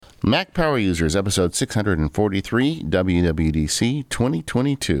Mac Power Users, episode 643, WWDC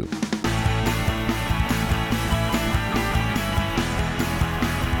 2022.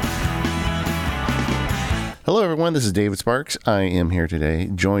 Hello, everyone. This is David Sparks. I am here today,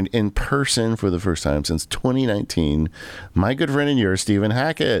 joined in person for the first time since 2019. My good friend and yours, Stephen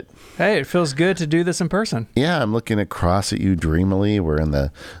Hackett. Hey, it feels good to do this in person. Yeah, I'm looking across at you dreamily. We're in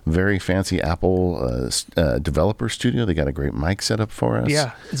the very fancy Apple developer studio. They got a great mic set up for us.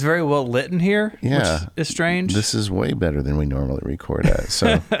 Yeah, it's very well lit in here, yeah, which is strange. This is way better than we normally record at.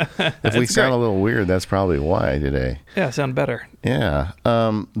 So if we sound a little weird, that's probably why today. Yeah, sound better. Yeah.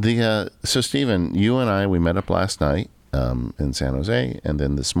 So Stephen, you and I, we met up last night in San Jose, and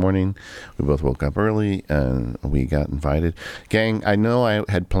then this morning we both woke up early and we got invited. Gang, I know I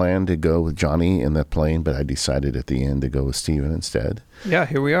had planned to go with Johnny in that plane, but I decided at the end to go with Stephen instead. Yeah,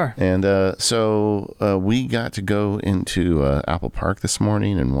 here we are. And so we got to go into Apple Park this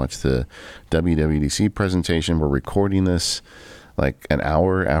morning and watch the WWDC presentation. We're recording this like an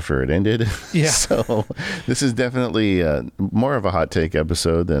hour after it ended. Yeah. So this is definitely more of a hot take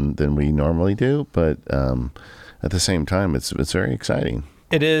episode than we normally do, but at the same time, it's very exciting.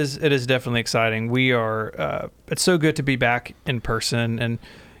 It is definitely exciting. We are. It's so good to be back in person, and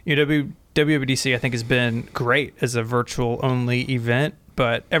WWDC I think has been great as a virtual only event.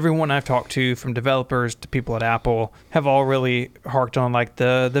 But everyone I've talked to, from developers to people at Apple, have all really harked on like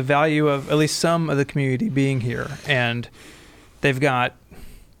the value of at least some of the community being here. And they've got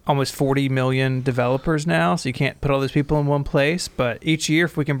almost 40 million developers now, so you can't put all those people in one place. But each year,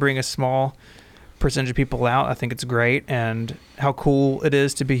 if we can bring a small percentage of people out, I think it's great. And how cool it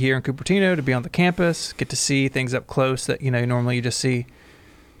is to be here in Cupertino, to be on the campus, get to see things up close that normally you just see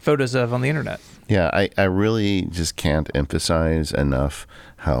photos of on the internet. Yeah, I really just can't emphasize enough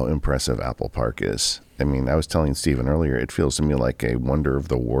how impressive Apple Park is. I mean, I was telling Stephen earlier, it feels to me like a wonder of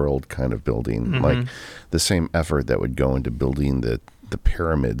the world kind of building, Mm-hmm. like the same effort that would go into building the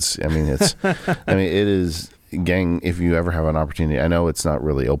pyramids. I mean, it is, gang, if you ever have an opportunity, I know it's not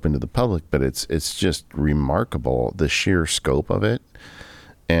really open to the public, but it's just remarkable, the sheer scope of it.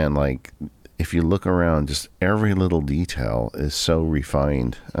 And like, if you look around, just every little detail is so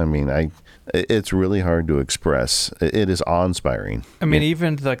refined. I mean, it's really hard to express. It is awe-inspiring. I mean,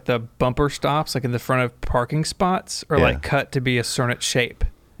 even like the bumper stops, like in the front of parking spots, are like cut to be a certain shape.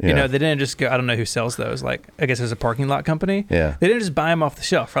 Yeah. They didn't just go, I don't know who sells those. Like, I guess it's a parking lot company. Yeah. They didn't just buy them off the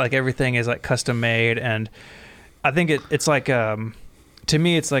shelf. Right? Like, everything is like custom made. And I think it's like, to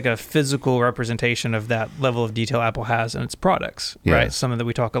me, it's like a physical representation of that level of detail Apple has in its products, right? Something that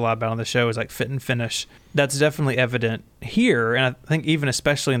we talk a lot about on the show is like fit and finish. That's definitely evident here. And I think even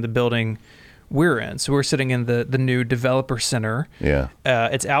especially in the building we're in. So we're sitting in the new developer center. Yeah.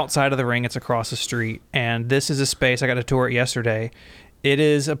 It's outside of the ring. It's across the street. And this is a space, I got to tour it yesterday. It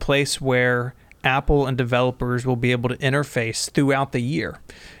is a place where Apple and developers will be able to interface throughout the year.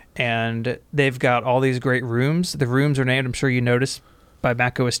 And they've got all these great rooms. The rooms are named, I'm sure you noticed, by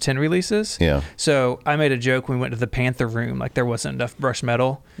macOS 10 releases. Yeah. So I made a joke when we went to the Panther room, like there wasn't enough brushed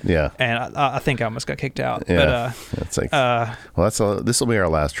metal. Yeah. And I think I almost got kicked out. Yeah. But that's like, this will be our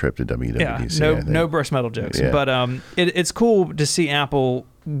last trip to WWDC. Yeah. No brushed metal jokes. Yeah. But it's cool to see Apple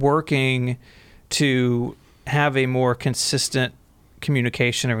working to have a more consistent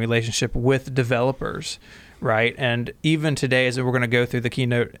communication and relationship with developers, right? And even today, as we're going to go through the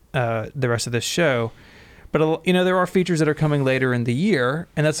keynote, the rest of this show, but there are features that are coming later in the year,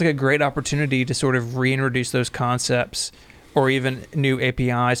 and that's like a great opportunity to sort of reintroduce those concepts or even new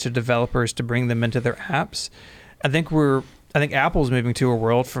APIs to developers to bring them into their apps. I think Apple's moving to a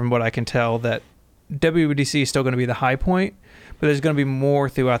world, from what I can tell, that WWDC is still going to be the high point, but there's going to be more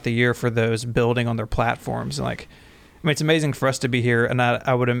throughout the year for those building on their platforms. Like, I mean, it's amazing for us to be here, and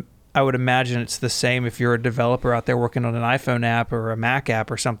I would imagine it's the same if you're a developer out there working on an iPhone app or a Mac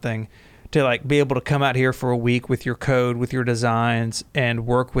app or something, to like be able to come out here for a week with your code, with your designs, and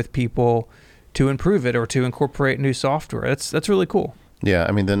work with people to improve it or to incorporate new software. That's really cool. Yeah,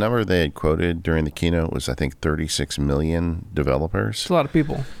 I mean, the number they had quoted during the keynote was, I think, 36 million developers. It's a lot of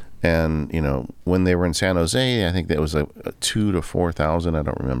people. And, when they were in San Jose, I think that was a 2,000 to 4,000. I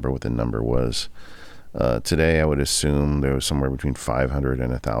don't remember what the number was. Today, I would assume there was somewhere between 500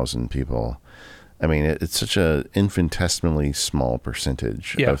 and 1,000 people. I mean, it's such a infinitesimally small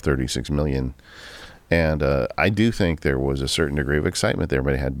percentage of 36 million. And I do think there was a certain degree of excitement that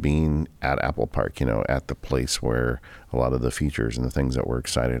everybody had being at Apple Park, at the place where a lot of the features and the things that we're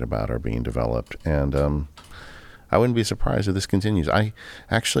excited about are being developed. And I wouldn't be surprised if this continues. We'll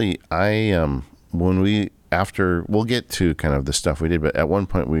get to kind of the stuff we did, but at one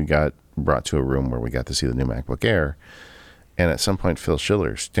point we got brought to a room where we got to see the new MacBook Air. And at some point, Phil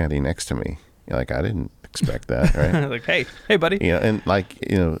Schiller's standing next to me. Like, I didn't expect that, right? Like, hey, buddy. And like,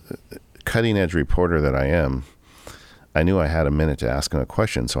 cutting edge reporter that I am, I knew I had a minute to ask him a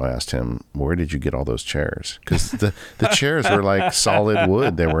question, so I asked him, "Where did you get all those chairs?" Because the chairs were like solid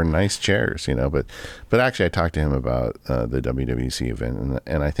wood; they were nice chairs, But actually, I talked to him about the WWDC event,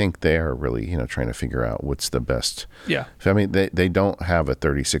 and I think they are really trying to figure out what's the best. Yeah. So, I mean, they don't have a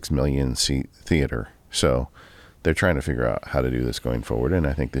 36 million seat theater, so they're trying to figure out how to do this going forward. And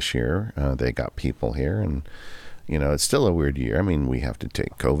I think this year they got people here and. It's still a weird year. I mean, we have to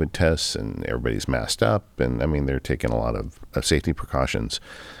take COVID tests and everybody's masked up. And I mean, they're taking a lot of safety precautions.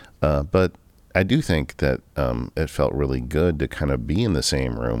 But I do think that it felt really good to kind of be in the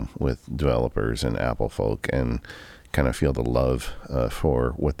same room with developers and Apple folk and kind of feel the love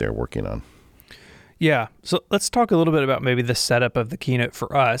for what they're working on. Yeah. So let's talk a little bit about maybe the setup of the keynote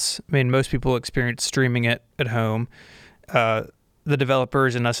for us. I mean, most people experience streaming it at home. The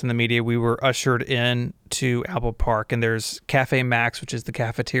developers and us in the media, we were ushered in to Apple Park, and there's Cafe Max, which is the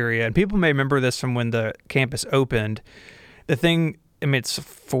cafeteria. And people may remember this from when the campus opened. The thing, I mean, it's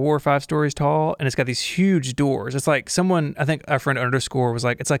 4 or 5 stories tall, and it's got these huge doors. It's like I think our friend Underscore was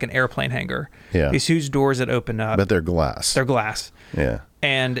like, it's like an airplane hangar. Yeah. These huge doors that open up. But they're glass. They're glass. Yeah.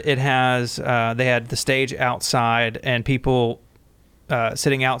 And it has, they had the stage outside and people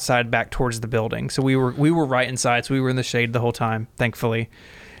sitting outside back towards the building. So we were right inside. So we were in the shade the whole time, thankfully.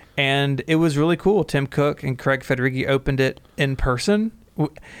 And it was really cool. Tim Cook and Craig Federighi opened it in person.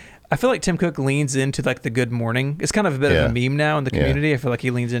 I feel like Tim Cook leans into like the good morning. It's kind of a bit of a meme now in the community. Yeah. I feel like he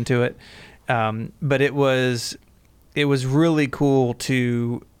leans into it. But it was really cool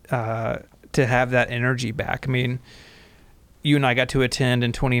to have that energy back. I mean, you and I got to attend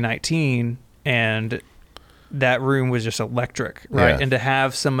in 2019 and that room was just electric, right? Yeah. And to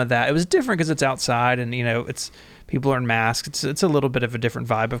have some of that, it was different because it's outside and, it's people are in masks. It's a little bit of a different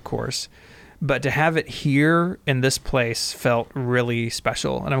vibe, of course. But to have it here in this place felt really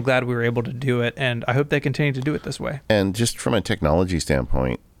special. And I'm glad we were able to do it. And I hope they continue to do it this way. And just from a technology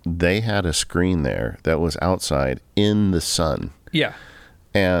standpoint, they had a screen there that was outside in the sun. Yeah.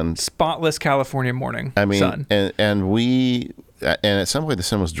 And spotless California morning sun. And at some point, the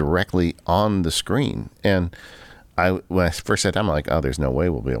sun was directly on the screen. And when I first sat down, I'm like, oh, there's no way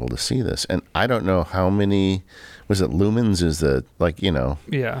we'll be able to see this. And I don't know how many, was it lumens? Is the,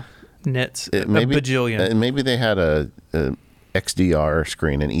 Yeah, nits, maybe, a bajillion. Maybe they had a XDR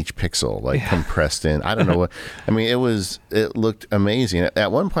screen in each pixel, compressed in. I don't know what. I mean, it looked amazing.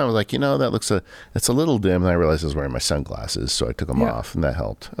 At one point, I was like, that it's a little dim. And I realized I was wearing my sunglasses, so I took them off, and that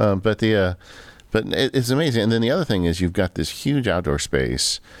helped. But it's amazing. And then the other thing is you've got this huge outdoor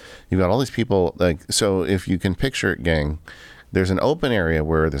space. You've got all these people. So if you can picture it, gang, there's an open area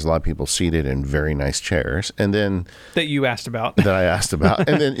where there's a lot of people seated in very nice chairs. And then that you asked about. That I asked about.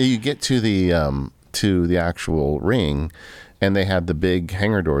 And then you get to the actual ring, and they had the big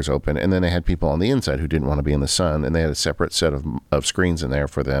hangar doors open. And then they had people on the inside who didn't want to be in the sun. And they had a separate set of screens in there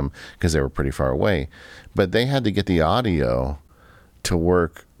for them because they were pretty far away. But they had to get the audio to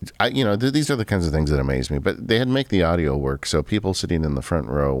work. These are the kinds of things that amaze me, but they had to make the audio work. So people sitting in the front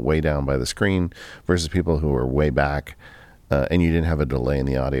row way down by the screen versus people who were way back, and you didn't have a delay in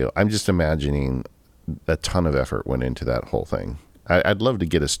the audio. I'm just imagining a ton of effort went into that whole thing. I'd love to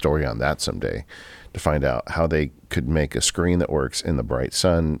get a story on that someday to find out how they could make a screen that works in the bright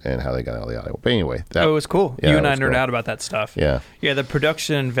sun and how they got all the audio. But anyway, it was cool. Yeah, you and I nerd out about that stuff. Yeah. Yeah, the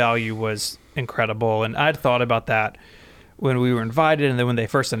production value was incredible, and I'd thought about that when we were invited, and then when they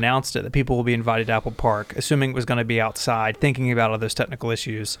first announced it, that people will be invited to Apple Park, assuming it was going to be outside, thinking about all those technical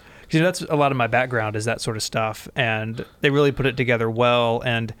issues. Because that's a lot of my background is that sort of stuff, and they really put it together well.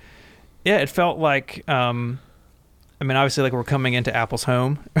 And yeah, it felt like, obviously, like we're coming into Apple's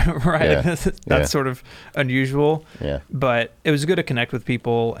home, right? Yeah. That's sort of unusual. Yeah. But it was good to connect with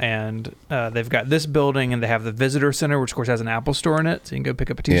people, and they've got this building, and they have the visitor center, which of course has an Apple store in it, so you can go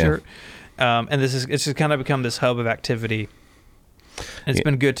pick up a T-shirt. Yeah. And it's just kind of become this hub of activity. And it's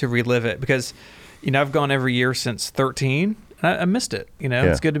been good to relive it because, I've gone every year since 13. And I missed it.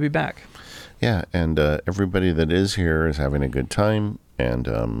 It's good to be back. Yeah, and everybody that is here is having a good time, and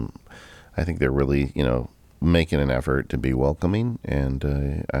I think they're really, making an effort to be welcoming,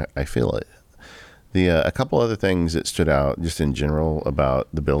 and I feel it. A couple other things that stood out just in general about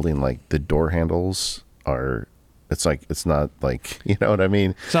the building, like the door handles are. It's not like, you know what I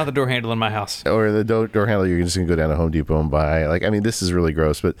mean? It's not the door handle in my house. Or the door handle you're just going to go down to Home Depot and buy. This is really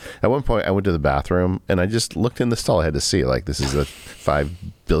gross. But at one point, I went to the bathroom, and I just looked in the stall. I had to see, this is a $5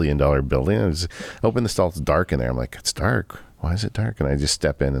 billion building. I just opened the stall. It's dark in there. I'm like, it's dark. Why is it dark? And I just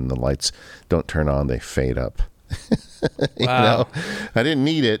step in, and the lights don't turn on. They fade up. Wow. I didn't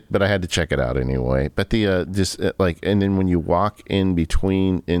need it, but I had to check it out anyway. But the and then when you walk in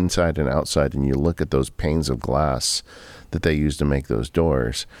between inside and outside, and you look at those panes of glass that they use to make those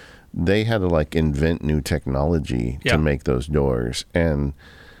doors, they had to like invent new technology to make those doors, and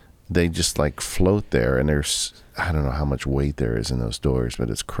they just like float there. And I don't know how much weight there is in those doors, but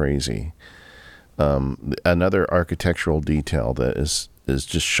it's crazy. Another architectural detail that is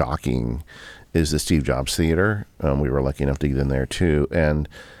just shocking is the Steve Jobs Theater. We were lucky enough to get in there too, and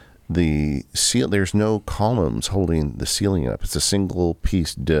there's no columns holding the ceiling up. It's a single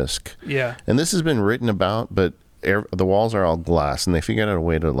piece disc. Yeah. And this has been written about, but the walls are all glass, and they figured out a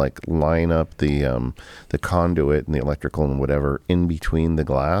way to like line up the conduit and the electrical and whatever in between the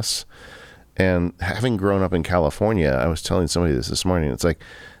glass. And having grown up in California, I was telling somebody this morning. It's like,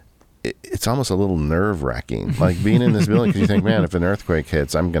 it's almost a little nerve-wracking, like being in this building, because you think, man, if an earthquake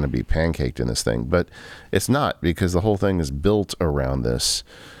hits, I'm going to be pancaked in this thing. But it's not, because the whole thing is built around this.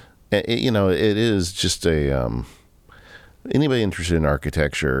 It is just anybody interested in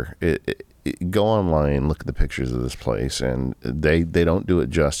architecture, go online, look at the pictures of this place, and they don't do it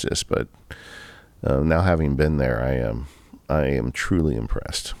justice. But now having been there, I am truly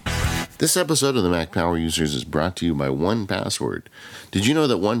impressed. This episode of the Mac Power Users is brought to you by 1Password. Did you know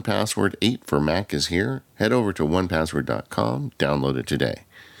that 1Password 8 for Mac is here? Head over to 1Password.com, download it today.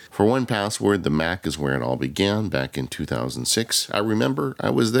 For 1Password, the Mac is where it all began back in 2006. I remember, I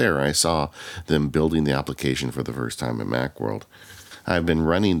was there. I saw them building the application for the first time at Macworld. I've been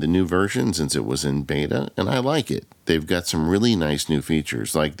running the new version since it was in beta, and I like it. They've got some really nice new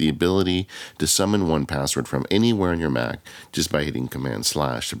features, like the ability to summon 1Password from anywhere on your Mac just by hitting Command/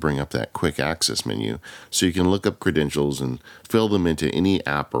 to bring up that quick access menu, so you can look up credentials and fill them into any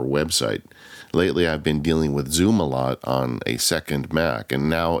app or website. Lately, I've been dealing with Zoom a lot on a second Mac, and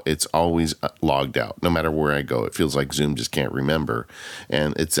now it's always logged out. No matter where I go, it feels like Zoom just can't remember.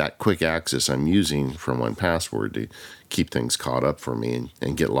 And it's that quick access I'm using from 1Password to keep things caught up for me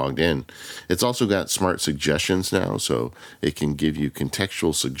and get logged in. It's also got smart suggestions now, so it can give you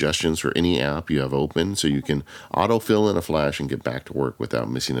contextual suggestions for any app you have open, so you can autofill in a flash and get back to work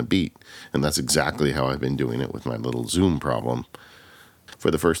without missing a beat. And that's exactly how I've been doing it with my little Zoom problem.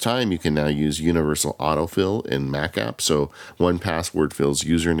 For the first time, you can now use universal autofill in Mac apps, so 1Password fills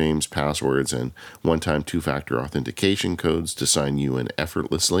usernames, passwords, and one-time two-factor authentication codes to sign you in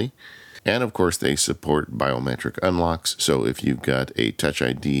effortlessly. And of course, they support biometric unlocks, so if you've got a Touch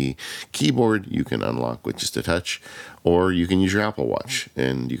ID keyboard, you can unlock with just a touch, or you can use your Apple Watch,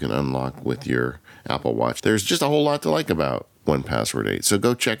 and you can unlock with your Apple Watch. There's just a whole lot to like about 1Password 8, so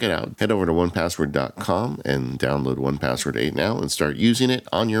go check it out. Head over to 1Password.com and download 1Password 8 now and start using it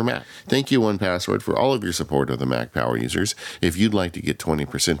on your Mac. Thank you, 1Password, for all of your support of the Mac Power Users. If you'd like to get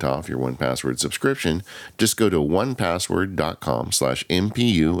 20% off your 1Password subscription, just go to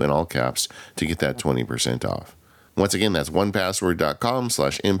 1Password.com/MPU in all caps to get that 20% off. Once again, that's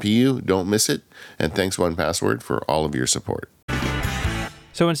 1Password.com/MPU. Don't miss it. And thanks, 1Password, for all of your support.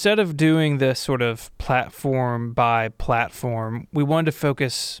 So instead of doing this sort of platform by platform, we wanted to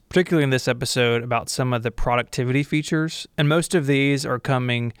focus, particularly in this episode, about some of the productivity features. And most of these are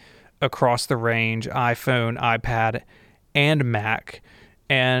coming across the range: iPhone, iPad, and Mac.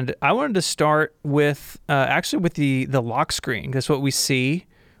 And I wanted to start with with the lock screen. That's what we see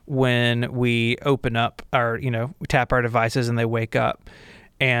when we open up we tap our devices and they wake up.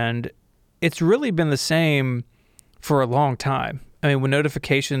 And it's really been the same for a long time. I mean, when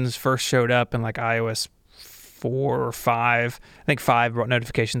notifications first showed up in like iOS 4 or 5, I think 5 brought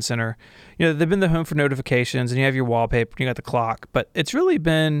Notification Center. They've been the home for notifications, and you have your wallpaper, and you got the clock. But it's really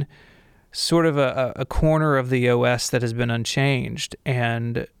been sort of a corner of the OS that has been unchanged.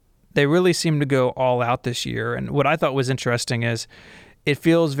 And they really seem to go all out this year. And what I thought was interesting is it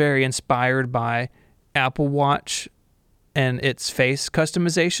feels very inspired by Apple Watch and its face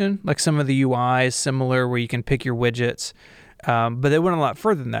customization. Like some of the UI is similar, where you can pick your widgets. But they went a lot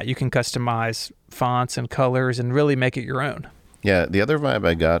further than that. You can customize fonts and colors and really make it your own. Yeah, the other vibe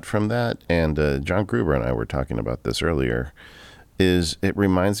I got from that, and John Gruber and I were talking about this earlier, is it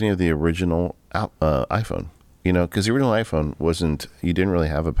reminds me of the original iPhone. Because the original iPhone you didn't really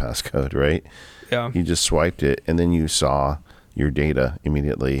have a passcode, right? Yeah. You just swiped it, and then you saw your data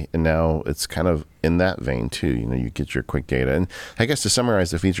immediately. And now it's kind of in that vein too. You get your quick data. And I guess to summarize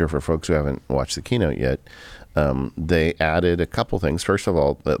the feature for folks who haven't watched the keynote yet, they added a couple things. First of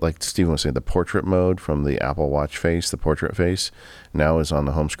all, like Stephen was saying, the portrait mode from the Apple Watch face, the portrait face, now is on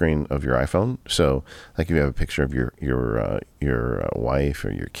the home screen of your iPhone. So, like if you have a picture of your wife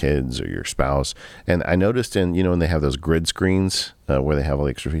or your kids or your spouse, and I noticed when they have those grid screens where they have all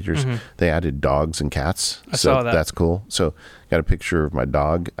the extra features. They added dogs and cats. I saw that. That's cool. So got a picture of my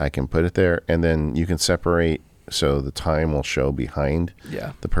dog. I can put it there, and then you can separate so the time will show behind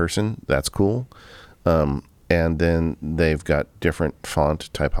the person. That's cool. And then they've got different font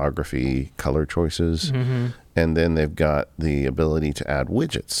typography, color choices, and then they've got the ability to add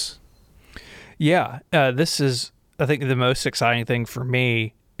widgets. Yeah, this is, I think, the most exciting thing for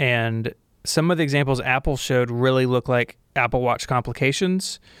me. And some of the examples Apple showed really look like Apple Watch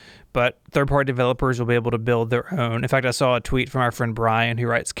complications, but third-party developers will be able to build their own. In fact, I saw a tweet from our friend Brian, who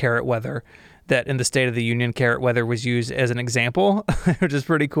writes Carrot Weather, that in the State of the Union, Carrot Weather was used as an example, which is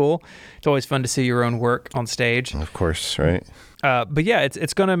pretty cool. It's always fun to see your own work on stage. Of course, right? But yeah,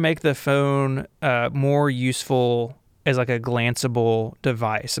 it's going to make the phone more useful as like a glanceable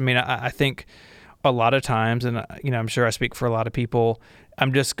device. I mean, I think a lot of times, and I'm sure I speak for a lot of people,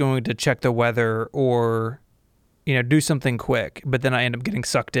 I'm just going to check the weather or do something quick, but then I end up getting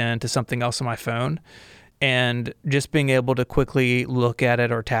sucked into something else on my phone. And just being able to quickly look at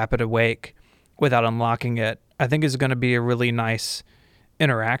it or tap it awake without unlocking it, I think is going to be a really nice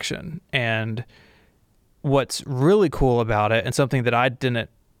interaction. And what's really cool about it, and something that I didn't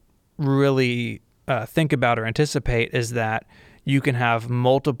really think about or anticipate, is that you can have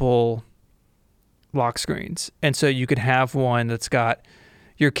multiple lock screens. And so you could have one that's got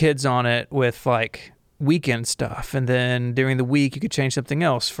your kids on it with like weekend stuff, and then during the week you could change something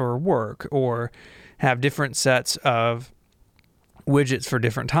else for work, or have different sets of widgets for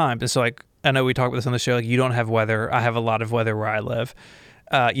different times. And so like, I know we talked about this on the show, like you don't have weather. I have a lot of weather where I live.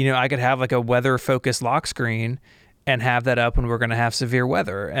 I could have like a weather focused lock screen and have that up when we're going to have severe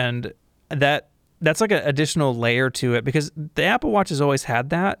weather. And that's like an additional layer to it, because the Apple Watch has always had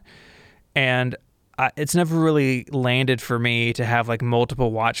that. And it's never really landed for me to have like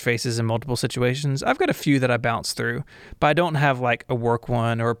multiple watch faces in multiple situations. I've got a few that I bounce through, but I don't have like a work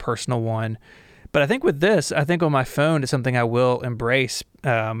one or a personal one. But I think with this, I think on my phone, it's something I will embrace.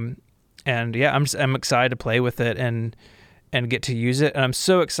 And yeah, I'm excited to play with it and get to use it. And I'm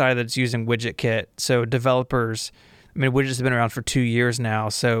so excited that it's using WidgetKit. So developers, widgets have been around for 2 years now.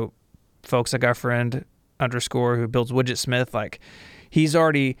 So folks like our friend _ who builds Widgetsmith, like he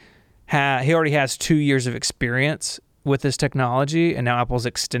already has 2 years of experience with this technology, and now Apple's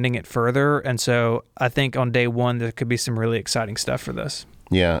extending it further. And so I think on day one, there could be some really exciting stuff for this.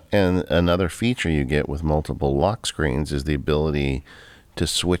 Yeah, and another feature you get with multiple lock screens is the ability to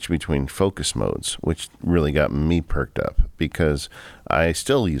switch between focus modes, which really got me perked up, because I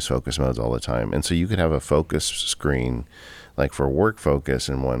still use focus modes all the time. And so you could have a focus screen like for work focus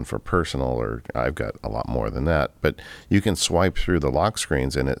and one for personal, or I've got a lot more than that. But you can swipe through the lock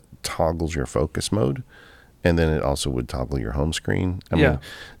screens and it toggles your focus mode. And then it also would toggle your home screen. I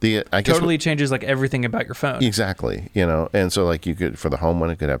guess totally changes like everything about your phone. Exactly. And so like you could, for the home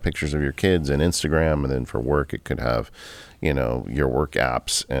one, it could have pictures of your kids and Instagram. And then for work, it could have, your work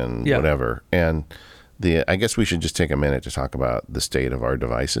apps and whatever. And I guess we should just take a minute to talk about the state of our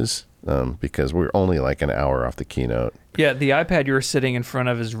devices, because we're only like an hour off the keynote. Yeah, the iPad you were sitting in front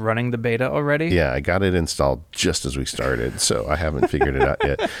of is running the beta already. Yeah, I got it installed just as we started, so I haven't figured it out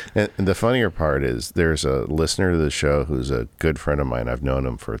yet. And the funnier part is there's a listener to the show who's a good friend of mine. I've known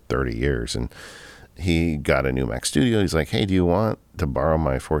him for 30 years, and he got a new Mac Studio. He's like, hey, do you want to borrow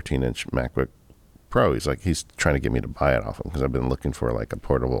my 14-inch MacBook Pro? He's trying to get me to buy it off him, because I've been looking for like a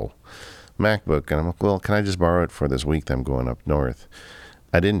portable MacBook. And I'm like, well, can I just borrow it for this week that I'm going up north?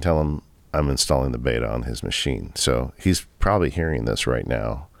 I didn't tell him I'm installing the beta on his machine. So he's probably hearing this right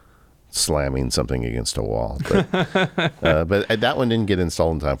now, slamming something against a wall. But, but that one didn't get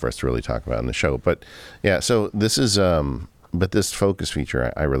installed in time for us to really talk about in the show. But yeah, so this is, but this focus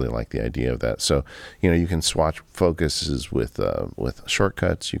feature, I really like the idea of that. So, you can swatch focuses with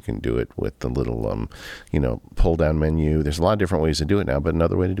shortcuts. You can do it with the little, pull down menu. There's a lot of different ways to do it now, but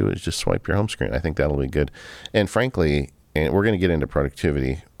another way to do it is just swipe your home screen. I think that'll be good. And frankly, and we're going to get into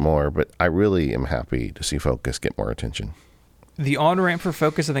productivity more, but I really am happy to see focus get more attention. The on-ramp for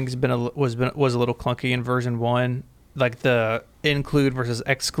focus, I think, was a little clunky in version 1, like the include versus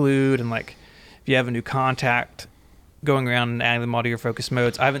exclude, and like if you have a new contact, going around and adding them all to your focus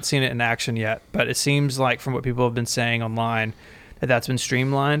modes. I haven't seen it in action yet, but it seems like from what people have been saying online that's been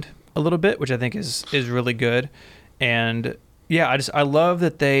streamlined a little bit, which I think is really good. And yeah, I love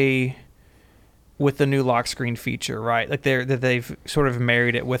that they, with the new lock screen feature, right? Like that they've sort of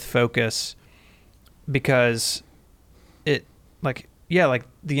married it with focus, because it like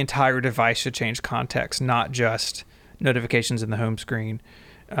the entire device should change context, not just notifications in the home screen.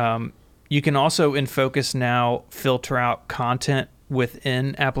 You can also in focus now filter out content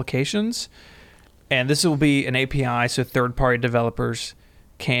within applications. And this will be an API, so third-party developers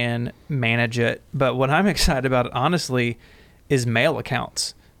can manage it. But what I'm excited about, honestly, is mail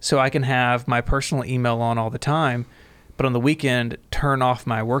accounts. So I can have my personal email on all the time, but on the weekend, turn off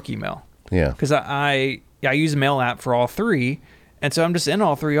my work email. Yeah. Because I use a mail app for all three, and so I'm just in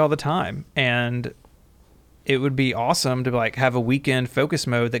all three all the time. And it would be awesome to like have a weekend focus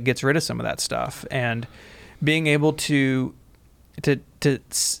mode that gets rid of some of that stuff. And being able to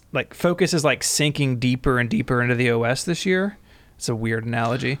like focus is like sinking deeper and deeper into the OS this year. It's a weird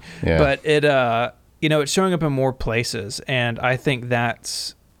analogy, but it it's showing up in more places, and I think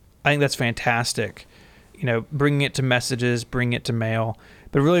that's fantastic. Bringing it to messages, bringing it to mail,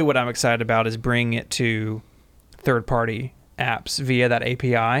 but really what I'm excited about is bringing it to third-party apps via that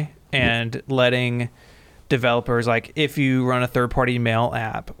API and letting developers, like if you run a third-party mail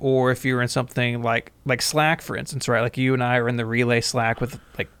app, or if you're in something like Slack, for instance, right? Like you and I are in the Relay Slack with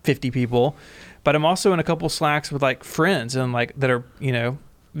like 50 people, but I'm also in a couple Slacks with like friends and like that are,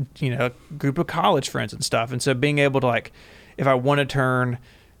 a group of college friends and stuff. And so being able to like, if I want to turn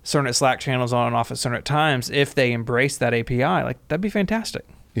certain Slack channels on and off at certain times, if they embrace that API, like that'd be fantastic.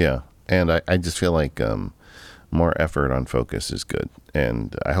 Yeah. And I just feel like more effort on focus is good.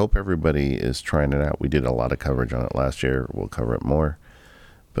 And I hope everybody is trying it out. We did a lot of coverage on it last year. We'll cover it more.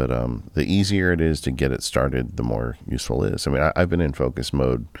 But the easier it is to get it started, the more useful it is. I mean, I've been in focus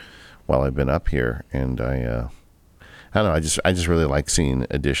mode while I've been up here, and I don't know. I just really like seeing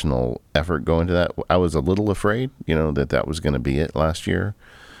additional effort go into that. I was a little afraid, that was going to be it last year,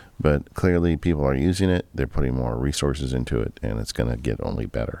 but clearly people are using it. They're putting more resources into it, and it's going to get only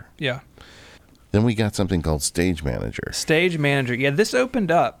better. Yeah. Then we got something called Stage Manager. Stage Manager. Yeah, this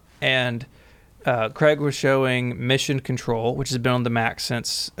opened up, and Craig was showing Mission Control, which has been on the Mac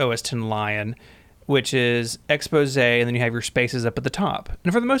since OS X Lion, which is expose, and then you have your spaces up at the top.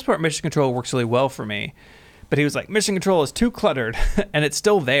 And for the most part, Mission Control works really well for me. But he was like, Mission Control is too cluttered, and it's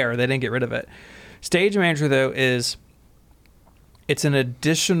still there. They didn't get rid of it. Stage Manager, though, it's an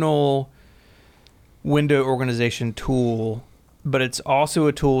additional window organization tool, but it's also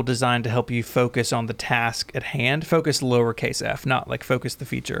a tool designed to help you focus on the task at hand. Focus lowercase f, not like focus the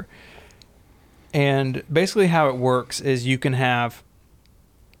feature. And basically how it works is you can have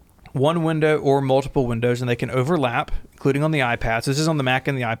one window or multiple windows, and they can overlap, including on the iPad. So this is on the Mac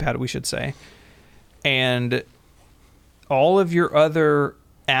and the iPad, we should say. And all of your other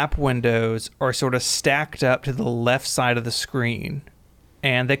app windows are sort of stacked up to the left side of the screen.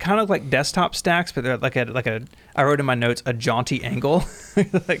 And they kind of look like desktop stacks, but they're like a I wrote in my notes, a jaunty angle.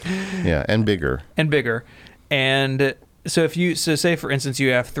 And bigger. And so say for instance you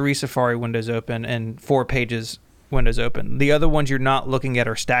have 3 Safari windows open and 4 Pages windows open. The other ones you're not looking at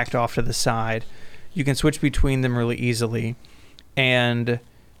are stacked off to the side. You can switch between them really easily. And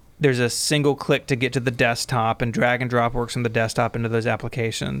there's a single click to get to the desktop, and drag and drop works from the desktop into those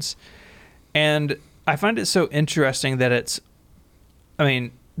applications. And I find it so interesting that it's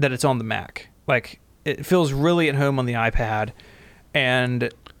on the Mac. Like it feels really at home on the iPad.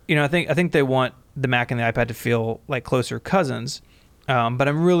 And I think they want the Mac and the iPad to feel like closer cousins. But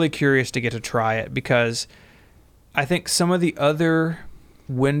I'm really curious to get to try it, because I think some of the other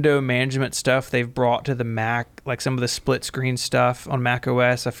window management stuff they've brought to the Mac, like some of the split screen stuff on Mac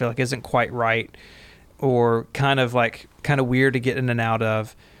OS, I feel like isn't quite right, or kind of weird to get in and out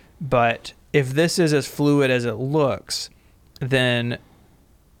of. But if this is as fluid as it looks, then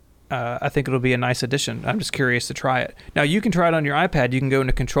I think it'll be a nice addition. I'm just curious to try it. Now you can try it on your iPad. You can go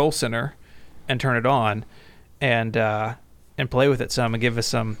into Control Center and turn it on, and play with it some, and give us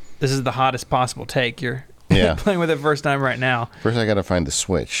some. This is the hottest possible take. You're playing with it first time right now. First, I got to find the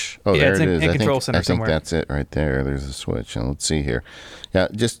switch. Oh, there it is. In Control Center somewhere. I think that's it right there. There's a switch. And let's see here. Yeah,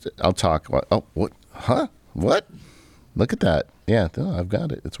 I'll talk about. Oh, what? Huh? What? Look at that. Yeah, I've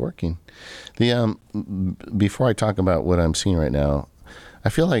got it. It's working. Before I talk about what I'm seeing right now, I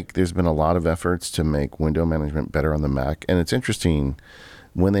feel like there's been a lot of efforts to make window management better on the Mac, and it's interesting.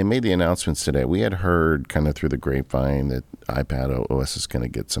 When they made the announcements today, we had heard kind of through the grapevine that iPad OS is going to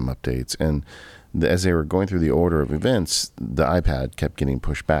get some updates, and as they were going through the order of events, the iPad kept getting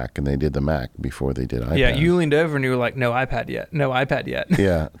pushed back, and they did the Mac before they did iPad. Yeah, you leaned over and you were like, no iPad yet.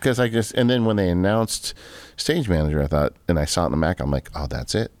 Yeah, because and then when they announced Stage Manager, I thought, and I saw it in the Mac, I'm like, oh,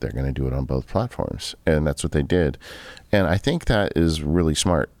 that's it. They're going to do it on both platforms. And that's what they did. And I think that is really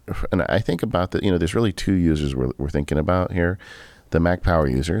smart. And I think about that, there's really 2 users we're thinking about here. The Mac power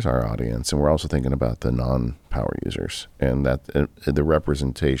users, our audience, and we're also thinking about the non-power users, and that the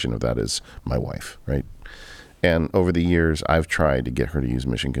representation of that is my wife, right? And over the years, I've tried to get her to use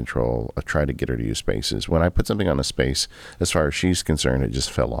Mission Control. I've tried to get her to use Spaces. When I put something on a Space, as far as she's concerned, it just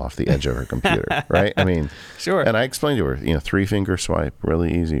fell off the edge of her computer, right? I mean, sure. And I explained to her, 3-finger swipe,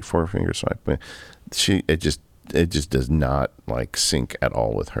 really easy, 4-finger swipe. But it just does not like sync at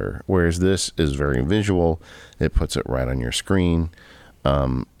all with her. Whereas this is very visual. It puts it right on your screen.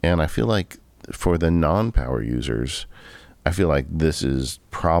 And I feel like for the non-power users, I feel like this is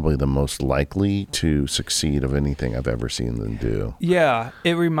probably the most likely to succeed of anything I've ever seen them do. Yeah,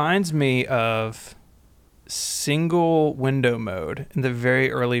 it reminds me of single window mode in the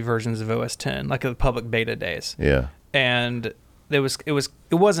very early versions of OS X, like the public beta days. Yeah. And it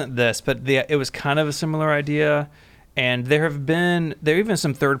wasn't this, but it was kind of a similar idea. And there are even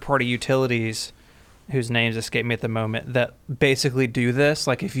some third-party utilities whose names escape me at the moment that basically do this.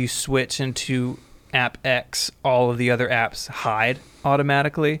 Like if you switch into app X, all of the other apps hide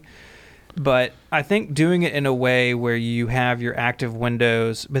automatically. But I think doing it in a way where you have your active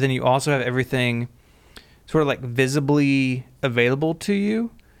windows, but then you also have everything sort of like visibly available to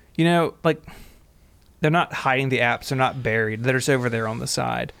you, like they're not hiding the apps, they're not buried, they're just over there on the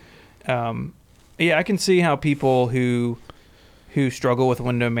side. Yeah, I can see how people who struggle with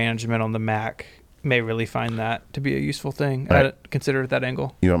window management on the Mac may really find that to be a useful thing. I hadn't considered it that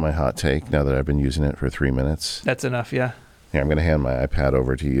angle. You want my hot take now that I've been using it for 3 minutes? That's enough, yeah. Yeah, I'm going to hand my iPad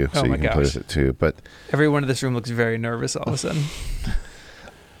over to you so you can play with it too. But everyone in this room looks very nervous all of a sudden.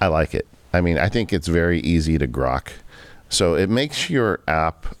 I like it. I mean, I think it's very easy to grok. So it makes your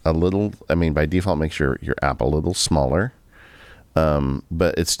app by default, makes your app a little smaller.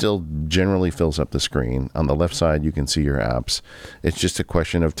 But it still generally fills up the screen. On the left side, you can see your apps. It's just a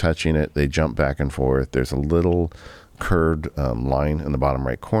question of touching it. They jump back and forth. There's a little curved line in the bottom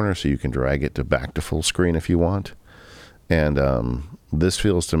right corner, so you can drag it back to full screen if you want. And this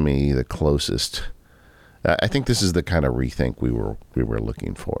feels to me the closest. I think this is the kind of rethink we were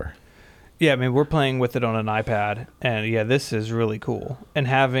looking for. Yeah, I mean, we're playing with it on an iPad, and yeah, this is really cool. And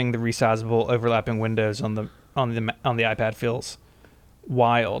having the resizable overlapping windows on the iPad feels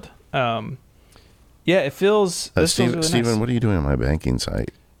wild. Yeah, it feels. This feels really Stephen, nice. What are you doing on my banking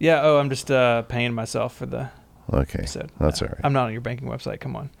site? Yeah. I'm just paying myself for the. Okay, episode. That's all right. I'm not on your banking website.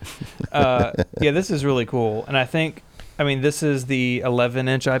 Come on. Yeah, this is really cool, and this is the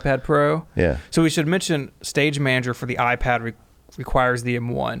 11-inch iPad Pro. Yeah. So we should mention Stage Manager for the iPad requires the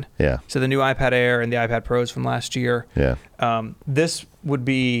M1. Yeah. So the new iPad Air and the iPad Pros from last year. Yeah. This would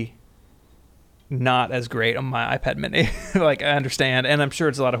be not as great on my iPad Mini. Like, I understand, and I'm sure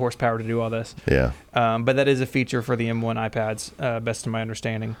it's a lot of horsepower to do all this. Yeah. But that is a feature for the M1 iPads, best of my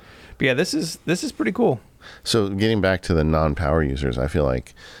understanding. But yeah, this is pretty cool. So getting back to the non-power users, I feel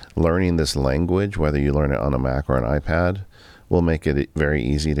like learning this language, whether you learn it on a Mac or an iPad, will make it very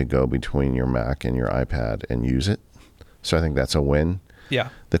easy to go between your Mac and your iPad and use it. So I think that's a win. Yeah.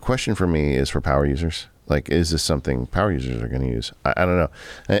 The question for me is for power users. Like, is this something power users are going to use? I don't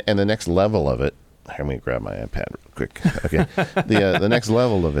know. And the next level of it, let me grab my iPad real quick. Okay. The next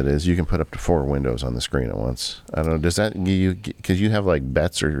level of it is you can put up to 4 windows on the screen at once. I don't know. Does that give you, because you have like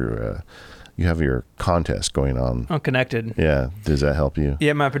bets or you have your contest going on. Oh, connected. Yeah. Does that help you?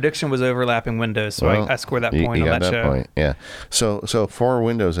 Yeah, my prediction was overlapping windows, so I scored that point you on got that show. Point. Yeah. So 4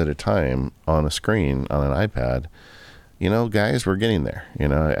 windows at a time on a screen on an iPad. Guys, we're getting there.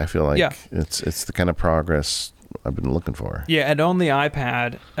 I feel like it's the kind of progress I've been looking for. Yeah, and on the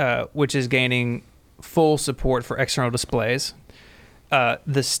iPad, which is gaining full support for external displays,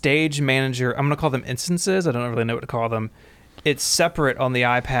 the Stage Manager, I'm going to call them instances. I don't really know what to call them. It's separate on the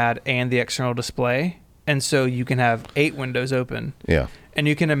iPad and the external display, and so you can have 8 windows open. Yeah. And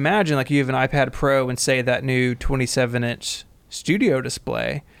you can imagine, like, you have an iPad Pro and say that new 27-inch studio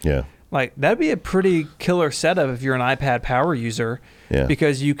display. Yeah. Like, that'd be a pretty killer setup if you're an iPad power user,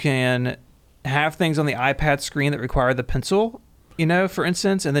 because you can have things on the iPad screen that require the pencil, for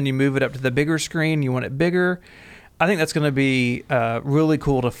instance, and then you move it up to the bigger screen, you want it bigger. I think that's going to be really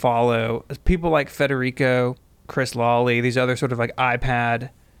cool to follow. People like Federico, Chris Lawley, these other sort of like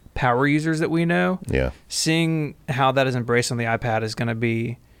iPad power users that we know, seeing how that is embraced on the iPad is going to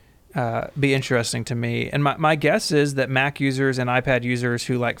be interesting to me. And my guess is that Mac users and iPad users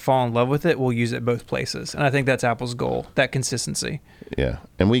who like fall in love with it will use it both places. And I think that's Apple's goal, that consistency. Yeah.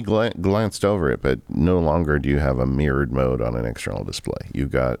 And we glanced over it, but no longer do you have a mirrored mode on an external display.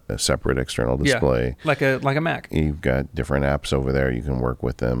 You've got a separate external display. Yeah, like a Mac. You've got different apps over there. You can work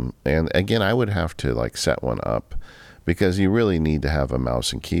with them. And again, I would have to like set one up because you really need to have a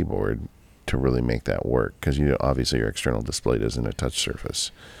mouse and keyboard to really make that work, because obviously your external display isn't a touch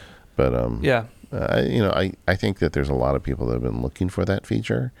surface. But I think that there's a lot of people that have been looking for that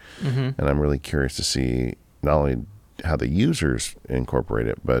feature, and I'm really curious to see not only how the users incorporate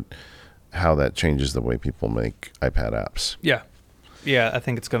it, but how that changes the way people make iPad apps. Yeah. Yeah, I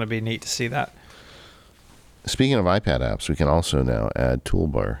think it's going to be neat to see that. Speaking of iPad apps, we can also now add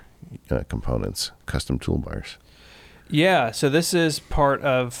toolbar components, custom toolbars. Yeah, so this is part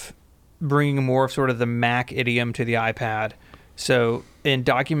of bringing more of sort of the Mac idiom to the iPad. So in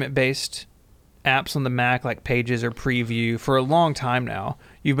document-based apps on the Mac, like Pages or Preview, for a long time now,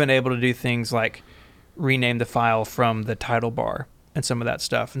 you've been able to do things like rename the file from the title bar and some of that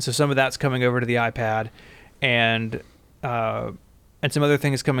stuff. And so some of that's coming over to the iPad, and some other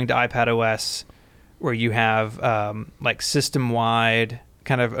things coming to iPadOS, where you have like system-wide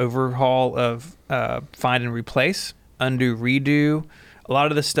kind of overhaul of find and replace, undo, redo. A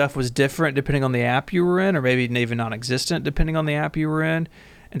lot of this stuff was different depending on the app you were in, or maybe even non-existent depending on the app you were in.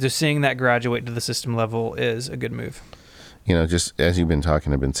 And so seeing that graduate to the system level is a good move. You know, just as you've been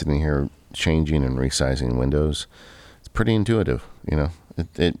talking, I've been sitting here changing and resizing windows. It's pretty intuitive. You know,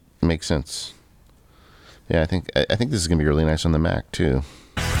 it makes sense. Yeah, I think this is going to be really nice on the Mac too.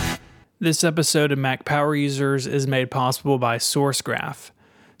 This episode of Mac Power Users is made possible by SourceGraph.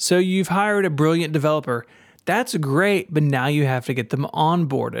 So you've hired a brilliant developer. That's great, but now you have to get them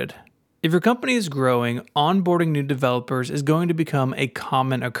onboarded. If your company is growing, onboarding new developers is going to become a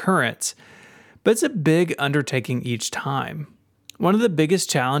common occurrence, but it's a big undertaking each time. One of the biggest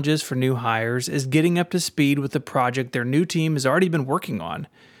challenges for new hires is getting up to speed with the project their new team has already been working on.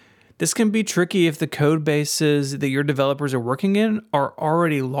 This can be tricky if the code bases that your developers are working in are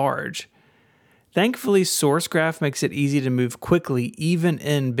already large. Thankfully, SourceGraph makes it easy to move quickly even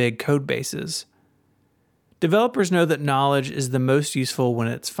in big code bases. Developers know that knowledge is the most useful when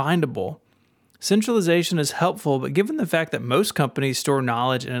it's findable. Centralization is helpful, but given the fact that most companies store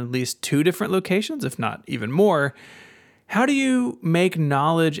knowledge in at least 2 different locations, if not even more, how do you make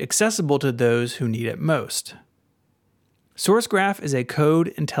knowledge accessible to those who need it most? SourceGraph is a code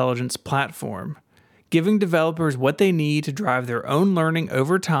intelligence platform, giving developers what they need to drive their own learning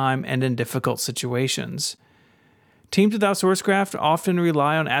over time and in difficult situations. Teams without SourceGraph often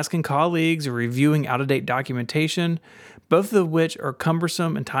rely on asking colleagues or reviewing out-of-date documentation, both of which are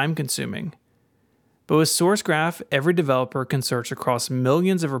cumbersome and time-consuming. But with SourceGraph, every developer can search across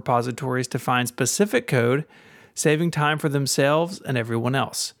millions of repositories to find specific code, saving time for themselves and everyone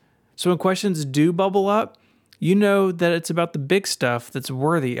else. So when questions do bubble up, you know that it's about the big stuff that's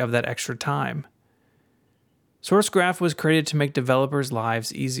worthy of that extra time. SourceGraph was created to make developers'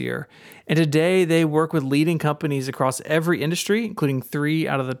 lives easier, and today they work with leading companies across every industry, including 3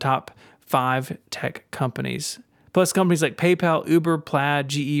 out of the top 5 tech companies, plus companies like PayPal, Uber, Plaid,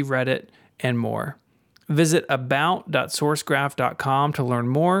 GE, Reddit, and more. Visit about.sourcegraph.com to learn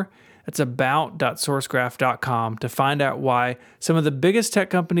more. That's about.sourcegraph.com to find out why some of the biggest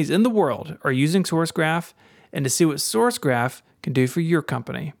tech companies in the world are using SourceGraph and to see what SourceGraph can do for your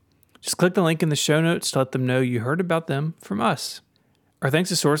company. Just click the link in the show notes to let them know you heard about them from us. Our thanks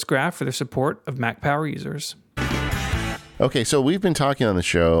to SourceGraph for their support of Mac Power Users. Okay, so we've been talking on the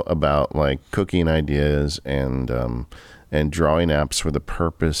show about like cooking ideas and drawing apps for the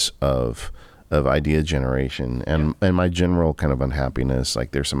purpose of idea generation and my general kind of unhappiness.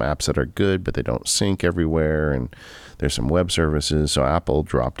 Like there's some apps that are good, but they don't sync everywhere, and there's some web services. So Apple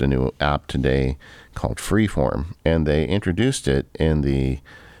dropped a new app today called Freeform, and they introduced it in the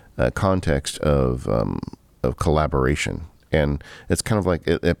context of collaboration, and it's kind of like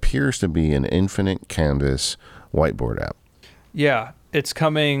it appears to be an infinite canvas whiteboard app. Yeah, it's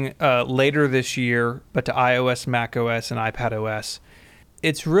coming later this year, but to iOS, macOS, and iPadOS.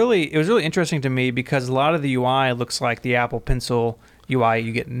 It was really interesting to me because a lot of the UI looks like the Apple Pencil UI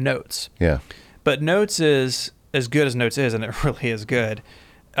you get in Notes. Yeah, but Notes is as good as Notes is, and it really is good.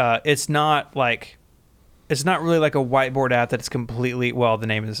 It's not really like a whiteboard app that's completely, well, the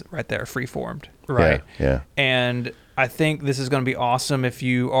name is right there, freeformed, right? Yeah. And I think this is going to be awesome if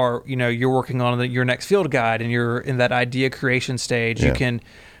you are, you're working on your next field guide and you're in that idea creation stage. Yeah. You can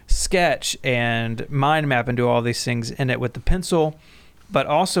sketch and mind map and do all these things in it with the pencil, but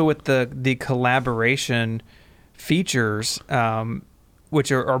also with the collaboration features,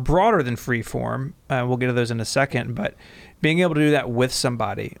 which are broader than freeform. We'll get to those in a second, but being able to do that with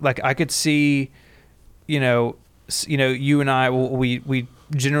somebody, like I could see, you and I, we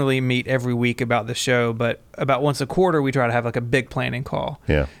generally meet every week about the show, but about once a quarter we try to have like a big planning call.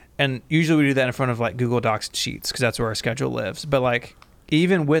 Yeah. And usually we do that in front of like Google Docs and Sheets because that's where our schedule lives. But like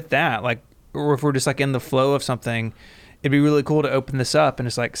even with that, like, or if we're just like in the flow of something, it'd be really cool to open this up and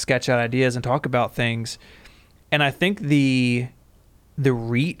just like sketch out ideas and talk about things. And I think the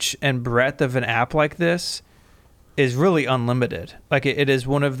reach and breadth of an app like this is really unlimited. Like it is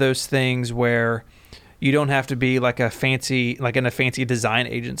one of those things where you don't have to be like in a fancy design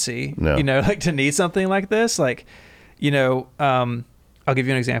agency, No. like to need something like this. Like, I'll give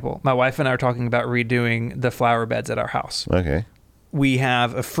you an example. My wife and I are talking about redoing the flower beds at our house. Okay. We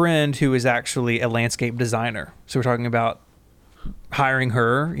have a friend who is actually a landscape designer. So we're talking about hiring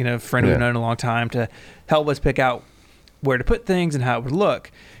her, a friend we've known a long time, to help us pick out where to put things and how it would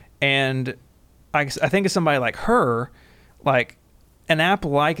look. And I think of somebody like her, like an app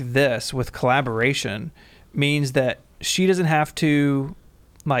like this with collaboration means that she doesn't have to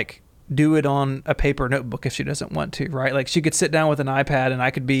like do it on a paper notebook if she doesn't want to, right? Like she could sit down with an iPad and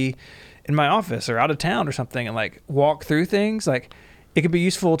I could be in my office or out of town or something and like walk through things. Like it could be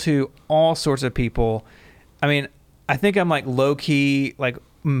useful to all sorts of people. I mean, I think I'm like low key, like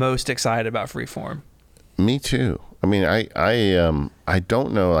most excited about Freeform. Me too. I mean, I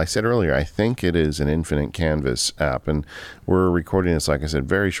don't know. I said earlier, I think it is an Infinite Canvas app, and we're recording this, like I said,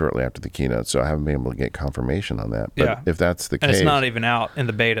 very shortly after the keynote, so I haven't been able to get confirmation on that. But if that's the case, and it's not even out in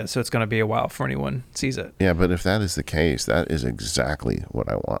the beta, so it's going to be a while before anyone sees it. Yeah, but if that is the case, that is exactly what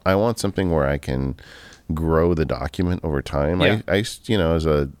I want. I want something where I can grow the document over time. Yeah. I as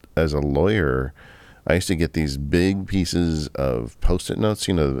a lawyer, I used to get these big pieces of Post-it notes.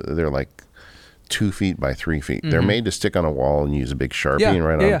 They're like 2 feet by 3 feet. They're made to stick on a wall and use a big Sharpie and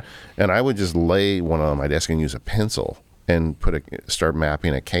write on. Yeah. And I would just lay one on my desk and use a pencil and start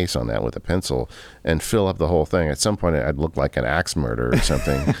mapping a case on that with a pencil and fill up the whole thing. At some point, I'd look like an axe murderer or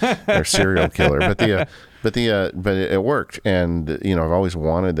something, or serial killer. But it worked, and I've always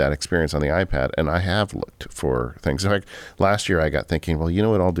wanted that experience on the iPad, and I have looked for things. In fact, last year I got thinking, well, you know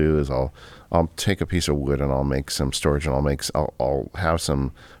what I'll do is I'll take a piece of wood and I'll make some storage, and I'll have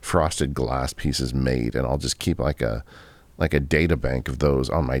some frosted glass pieces made, and I'll just keep like a data bank of those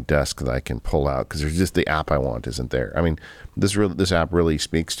on my desk that I can pull out, because there's just the app I want isn't there. I mean, this app really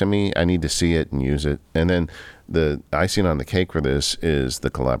speaks to me. I need to see it and use it. And then the icing on the cake for this is the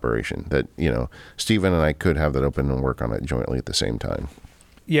collaboration that, Stephen and I could have that open and work on it jointly at the same time.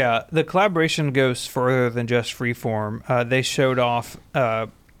 Yeah, the collaboration goes further than just Freeform. They showed off,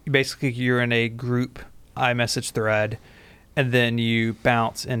 basically you're in a group iMessage thread, and then you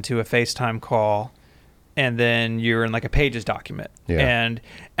bounce into a FaceTime call, and then you're in like a Pages document. Yeah. And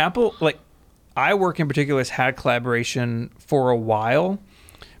Apple, like iWork in particular, has had collaboration for a while,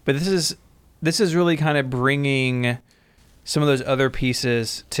 but this is really kind of bringing some of those other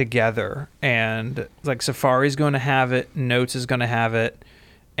pieces together. And like Safari's going to have it, Notes is going to have it,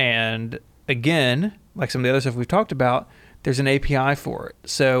 and again, like some of the other stuff we've talked about, there's an API for it.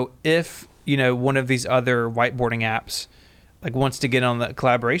 So if one of these other whiteboarding apps like wants to get on the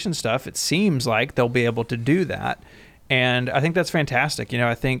collaboration stuff, it seems like they'll be able to do that. And I think that's fantastic.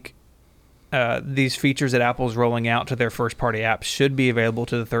 I think these features that Apple's rolling out to their first-party apps should be available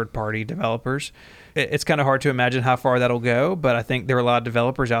to the third-party developers. It's kind of hard to imagine how far that'll go, but I think there are a lot of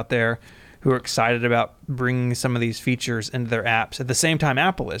developers out there who are excited about bringing some of these features into their apps at the same time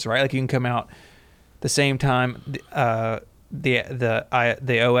Apple is, right? Like you can come out the same time the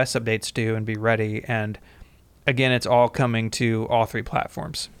OS updates do and be ready. And again, it's all coming to all three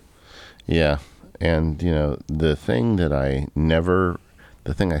platforms. Yeah. And, the thing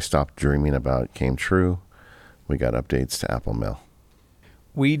I stopped dreaming about came true. We got updates to Apple Mail.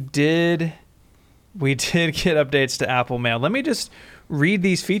 We did get updates to Apple Mail. Let me just read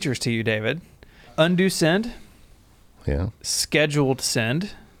these features to you, David. Undo send. Yeah. Scheduled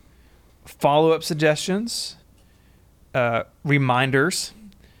send. Follow-up suggestions. Reminders.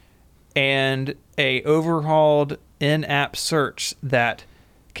 And a overhauled in-app search that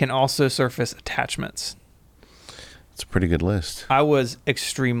can also surface attachments. It's a pretty good list. I was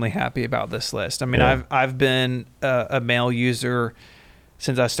extremely happy about this list. I mean, yeah. I've been a Mail user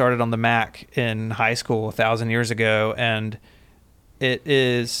since I started on the Mac in high school 1,000 years ago, and it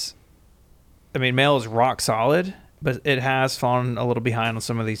is, Mail is rock solid, but it has fallen a little behind on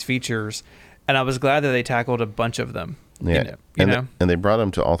some of these features, and I was glad that they tackled a bunch of them. Yeah, and they brought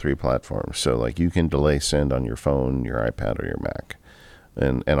them to all three platforms. So like you can delay send on your phone, your iPad, or your Mac,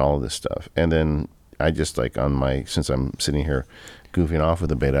 and all of this stuff. And then I just since I'm sitting here goofing off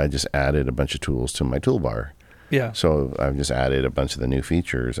with the beta, I just added a bunch of tools to my toolbar. Yeah. So I've just added a bunch of the new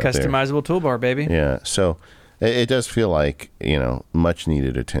features. Customizable toolbar, baby. Yeah. So it does feel like, much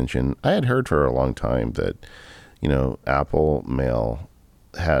needed attention. I had heard for a long time that, Apple Mail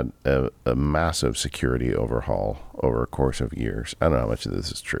had a massive security overhaul over a course of years. I don't know how much of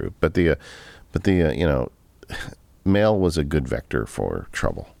this is true, but the Mail was a good vector for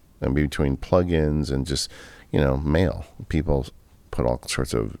trouble. And between plugins and just, Mail, people put all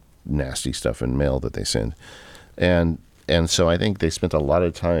sorts of nasty stuff in Mail that they send. And And so I think they spent a lot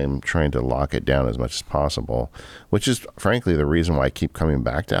of time trying to lock it down as much as possible, which is frankly the reason why I keep coming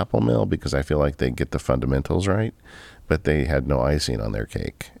back to Apple Mail, because I feel like they get the fundamentals right, but they had no icing on their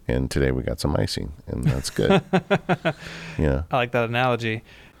cake. And today we got some icing, and that's good. Yeah. I like that analogy.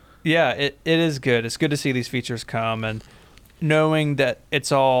 Yeah, it is good. It's good to see these features come, and knowing that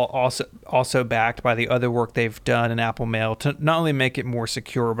it's all also backed by the other work they've done in Apple Mail to not only make it more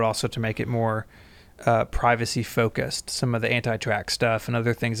secure, but also to make it more privacy focused. Some of the anti-track stuff and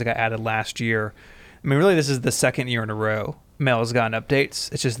other things that got added last year. I mean, really, this is the second year in a row Mail has gotten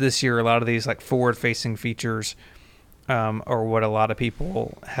updates. It's just this year a lot of these like forward-facing features are what a lot of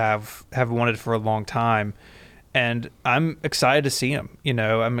people have wanted for a long time. And I'm excited to see them. You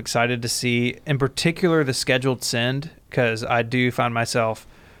know, I'm excited to see, in particular, the scheduled send, because I do find myself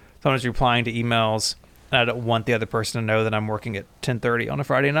sometimes replying to emails, and I don't want the other person to know that I'm working at 10:30 on a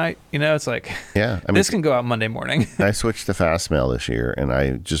Friday night. You know, it's like, yeah, I mean, this can go out Monday morning. I switched to Fastmail this year, and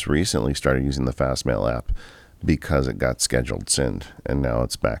I just recently started using the Fastmail app because it got scheduled send, and now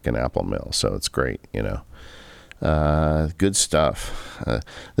it's back in Apple Mail, so it's great, you know. Good stuff.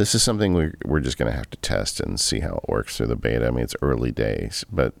 This is something we're just going to have to test and see how it works through the beta. I mean, it's early days,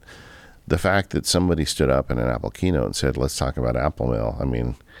 but the fact that somebody stood up in an Apple keynote and said, let's talk about Apple Mail. I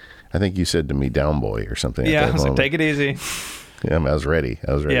mean, I think you said to me, down boy or something. Yeah, I was like, take it easy. Yeah, I was ready.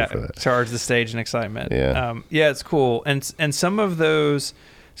 I was ready for that. Charge the stage in excitement. Yeah. Yeah, it's cool. And some of those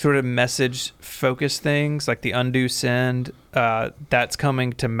sort of message focused things, like the undo send, that's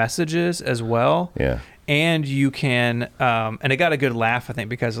coming to messages as well. Yeah. And you can, and it got a good laugh, I think,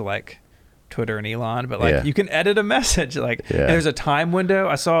 because of like Twitter and Elon, but like you can edit a message. Like there's a time window.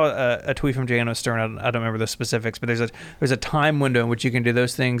 I saw a tweet from Jano Stern. I don't remember the specifics, but there's a time window in which you can do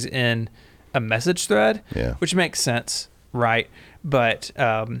those things in a message thread, which makes sense, right? But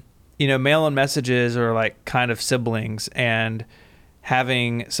you know, mail and messages are like kind of siblings, and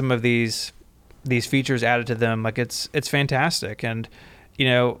having some of these features added to them, like it's fantastic. And you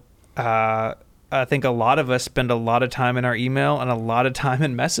know, I think a lot of us spend a lot of time in our email and a lot of time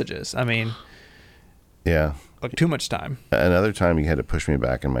in messages. I mean, yeah, like too much time. Another time you had to push me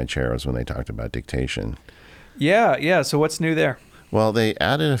back in my chair was when they talked about dictation. Yeah. So what's new there? Well, they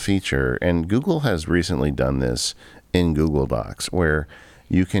added a feature, and Google has recently done this in Google Docs, where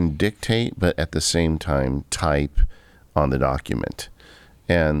you can dictate, but at the same time type on the document.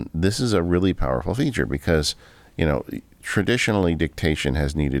 And this is a really powerful feature because, you know, traditionally dictation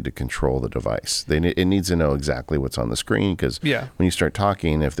has needed to control the device. It needs to know exactly what's on the screen, because when you start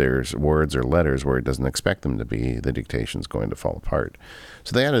talking, if there's words or letters where it doesn't expect them to be, the dictation's going to fall apart.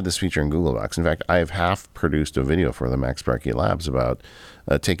 So they added this feature in Google Docs. In fact, I've half produced a video for the Max Sparky Labs about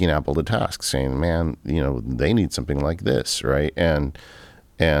taking Apple to task, saying, man, you know, they need something like this, right? And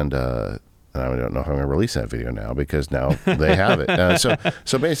I don't know if I'm going to release that video now, because now they have it.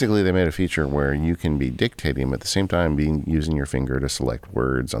 So basically, they made a feature where you can be dictating, but at the same time using your finger to select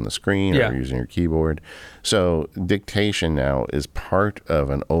words on the screen or using your keyboard. So dictation now is part of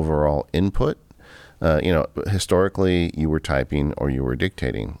an overall input. You know, historically, you were typing or you were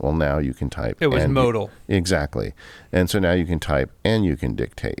dictating. Well, now you can type. It was modal. Exactly. And so now you can type and you can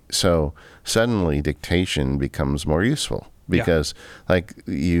dictate. So suddenly dictation becomes more useful. Because like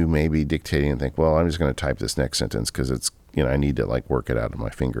you may be dictating and think, well, I'm just going to type this next sentence because it's, you know, I need to like work it out of my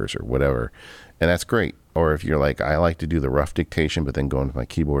fingers or whatever. And that's great. Or if you're like, I like to do the rough dictation, but then go into my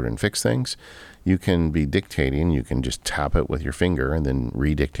keyboard and fix things, you can be dictating. You can just tap it with your finger and then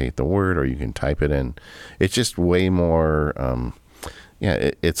redictate the word, or you can type it in. It's just way more,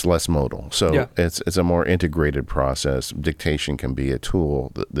 it's less modal. So it's a more integrated process. Dictation can be a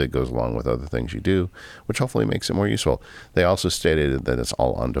tool that goes along with other things you do, which hopefully makes it more useful. They also stated that it's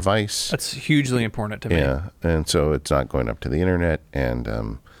all on device. That's hugely important to me. Yeah, and so it's not going up to the internet. And,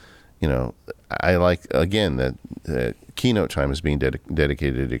 you know, I like, again, that keynote time is being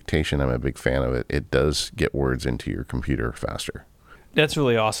dedicated to dictation. I'm a big fan of it. It does get words into your computer faster. That's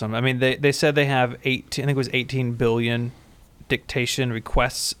really awesome. I mean, they said they have 18 billion dictation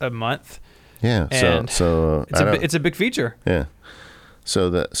requests a month. Yeah, and so it's a big feature. Yeah.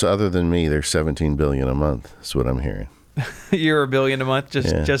 So other than me, there's 17 billion a month. That's what I'm hearing. You're a billion a month,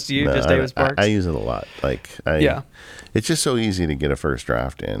 just you, no, just David Sparks. I use it a lot. It's just so easy to get a first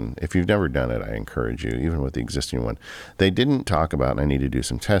draft in. If you've never done it, I encourage you, even with the existing one. They didn't talk about, and I need to do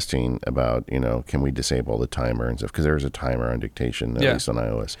some testing about, you know, can we disable the timer and stuff? Because there's a timer on dictation, at least on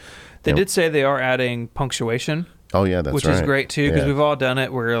iOS. They did say they are adding punctuation. Oh yeah, that's which right. Which is great too, because we've all done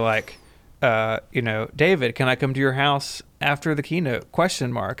it. Where you're like, you know, David, can I come to your house after the keynote? ?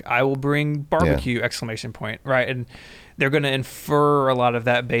 I will bring barbecue ! Right, and they're going to infer a lot of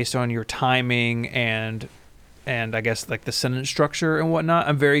that based on your timing and and I guess like the sentence structure and whatnot.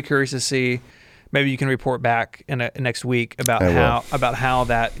 I'm very curious to see. Maybe you can report back next week about how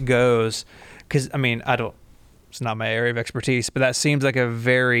that goes, because I mean it's not my area of expertise, but that seems like a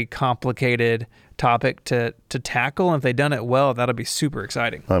very complicated topic to tackle. And if they've done it well, that'll be super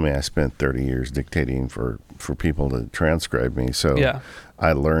exciting. I mean, I spent 30 years dictating for people to transcribe me, so yeah.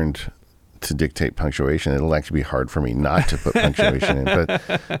 I learned to dictate punctuation. It'll actually be hard for me not to put punctuation in, but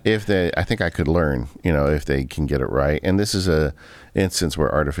I think I could learn, if they can get it right. And this is a instance where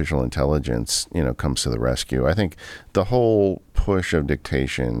artificial intelligence, comes to the rescue. I think the whole push of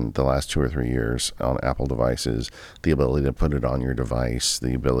dictation the last 2 or 3 years on Apple devices, the ability to put it on your device,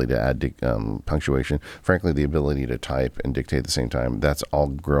 the ability to add punctuation, frankly, the ability to type and dictate at the same time, that's all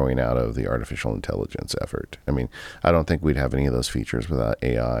growing out of the artificial intelligence effort. I mean, I don't think we'd have any of those features without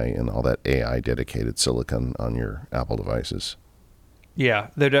AI and all that AI dedicated silicon on your Apple devices. Yeah,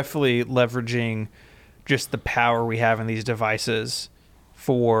 they're definitely leveraging just the power we have in these devices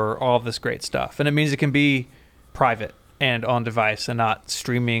for all of this great stuff. And it means it can be private and on device and not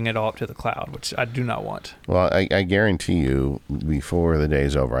streaming it all up to the cloud, which I do not want. Well, I guarantee you before the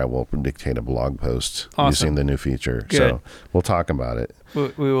day's over, I will dictate a blog post using the new feature. Good. So we'll talk about it.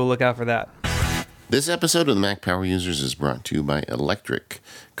 We will look out for that. This episode of the Mac Power Users is brought to you by Electric.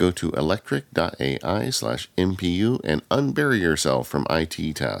 Go to electric.ai/MPU and unbury yourself from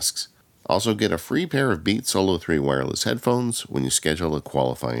IT tasks. Also get a free pair of Beats Solo 3 wireless headphones when you schedule a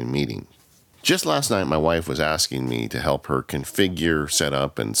qualifying meeting. Just last night, my wife was asking me to help her configure, set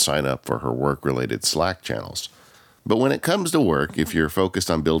up, and sign up for her work-related Slack channels. But when it comes to work, if you're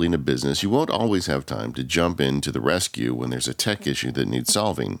focused on building a business, you won't always have time to jump into the rescue when there's a tech issue that needs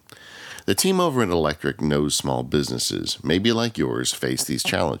solving. The team over at Electric knows small businesses, maybe like yours, face these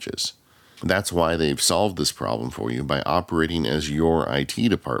challenges. That's why they've solved this problem for you by operating as your IT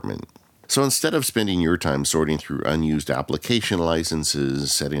department. So instead of spending your time sorting through unused application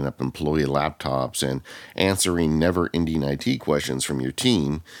licenses, setting up employee laptops, and answering never-ending IT questions from your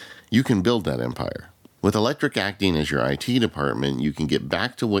team, you can build that empire. With Electric acting as your IT department, you can get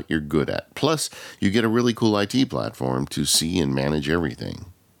back to what you're good at. Plus, you get a really cool IT platform to see and manage everything.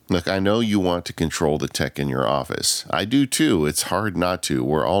 Look, I know you want to control the tech in your office. I do too. It's hard not to.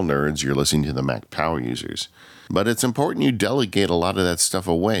 We're all nerds. You're listening to the Mac Power Users. But it's important you delegate a lot of that stuff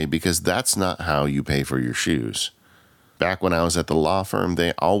away because that's not how you pay for your shoes. Back when I was at the law firm,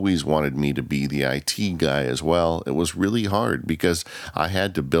 they always wanted me to be the IT guy as well. It was really hard because I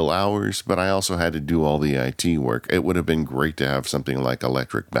had to bill hours, but I also had to do all the IT work. It would have been great to have something like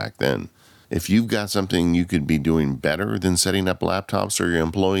Electric back then. If you've got something you could be doing better than setting up laptops for your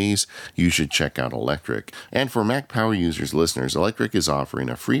employees, you should check out Electric. And for Mac Power Users listeners, Electric is offering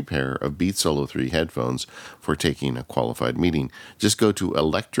a free pair of Beats Solo 3 headphones for taking a qualified meeting. Just go to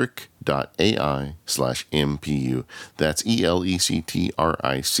electric.ai/MPU. That's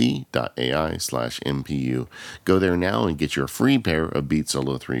electric.ai/MPU. Go there now and get your free pair of Beats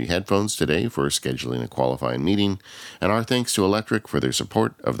Solo 3 headphones today for scheduling a qualifying meeting. And our thanks to Electric for their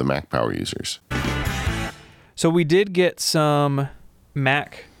support of the Mac Power Users. So we did get some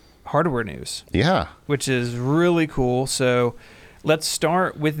Mac hardware news. Yeah. Which is really cool. So let's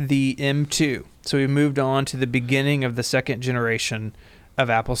start with the M2. So we moved on to the beginning of the second generation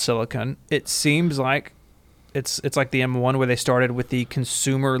of Apple Silicon. It seems like it's like the M1 where they started with the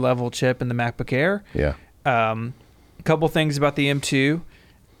consumer level chip in the MacBook Air. Yeah. A couple things about the M2.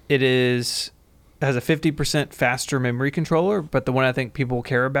 It has a 50% faster memory controller, but the one I think people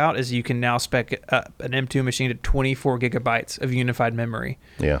care about is you can now spec up an M2 machine to 24 gigabytes of unified memory.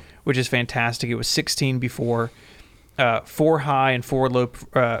 Yeah. Which is fantastic. It was 16 before. 4 high and 4 low,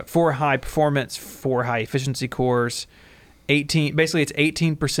 4 high performance, 4 high efficiency cores. Basically it's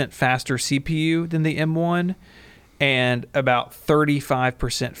 18% faster CPU than the M1 and about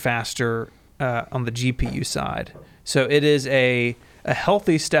 35% faster on the GPU side. So it is a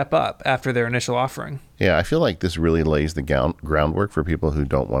healthy step up after their initial offering. Yeah, I feel like this really lays the groundwork for people who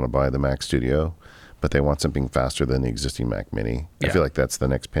don't want to buy the Mac Studio, but they want something faster than the existing Mac Mini. Yeah. I feel like that's the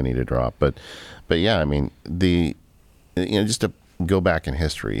next penny to drop. But yeah, I mean, just to go back in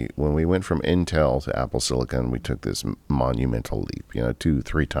history, when we went from Intel to Apple Silicon, we took this monumental leap,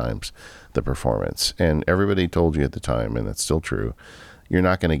 2-3 times the performance. And everybody told you at the time, and that's still true, you're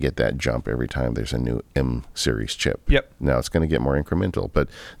not going to get that jump every time there's a new M series chip. Yep. Now it's going to get more incremental. But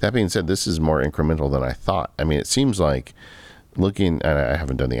that being said, this is more incremental than I thought. I mean, it seems like looking, and I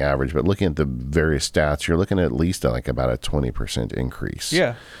haven't done the average, but looking at the various stats, you're looking at least like about a 20% increase.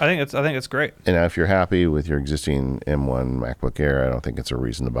 Yeah, I think it's great. And if you're happy with your existing M1 MacBook Air, I don't think it's a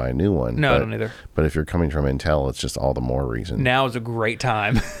reason to buy a new one. No, I don't either. But if you're coming from Intel, it's just all the more reason. Now is a great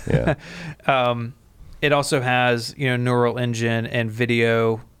time. Yeah. it also has, neural engine and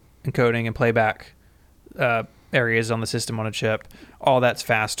video encoding and playback areas on the system on a chip. All that's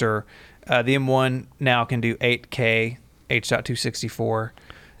faster. The M1 now can do 8K H.264.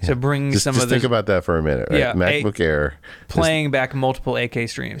 So bring some of this. Think about that for a minute, right? Yeah, MacBook Air. Playing back multiple 8K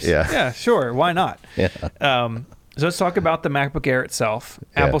streams. Yeah. Yeah, sure. Why not? Yeah. So let's talk about the MacBook Air itself.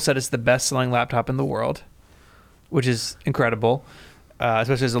 Yeah. Apple said it's the best-selling laptop in the world, which is incredible,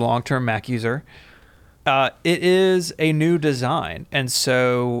 especially as a long-term Mac user. It is a new design, and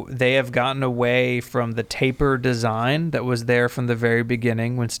so they have gotten away from the taper design that was there from the very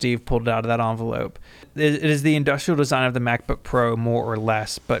beginning when Steve pulled it out of that envelope. It is the industrial design of the MacBook Pro, more or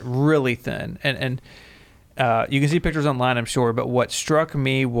less, but really thin. And you can see pictures online, I'm sure, but what struck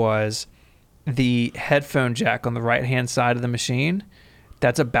me was the headphone jack on the right-hand side of the machine.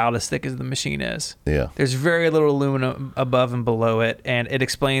 That's about as thick as the machine is. Yeah. There's very little aluminum above and below it, and it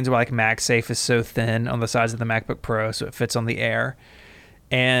explains why MagSafe is so thin on the sides of the MacBook Pro, so it fits on the Air.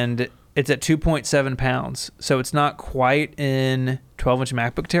 And it's at 2.7 pounds, so it's not quite in 12-inch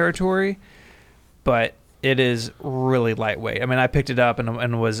MacBook territory, but it is really lightweight. I mean, I picked it up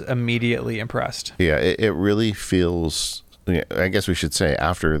and was immediately impressed. Yeah, it really feels... I guess we should say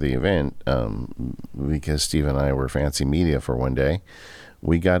after the event, because Steve and I were fancy media for one day,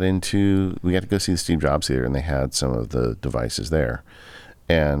 we got to go see the Steve Jobs Theater, and they had some of the devices there.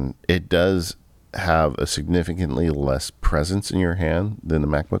 And it does have a significantly less presence in your hand than the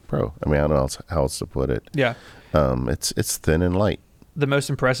MacBook Pro. I mean, I don't know how else to put it. Yeah. It's thin and light. The most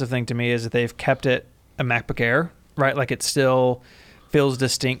impressive thing to me is that they've kept it a MacBook Air, right? Like it still feels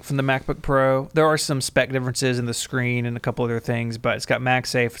distinct from the MacBook Pro. There are some spec differences in the screen and a couple other things, but it's got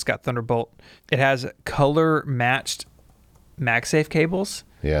MagSafe, it's got Thunderbolt. It has color matched MagSafe cables.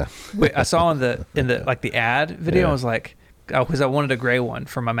 Yeah. I saw in the like the ad video, Yeah. I was like, oh, because I wanted a gray one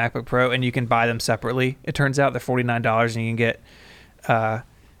for my MacBook Pro, and you can buy them separately. It turns out they're $49, and you can get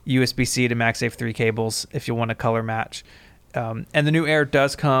USB-C to MagSafe 3 cables if you want a color match. And the new Air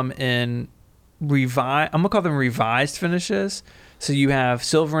does come in I'm gonna call them revised finishes. So you have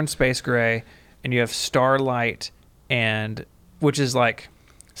silver and space gray, and you have starlight, which is like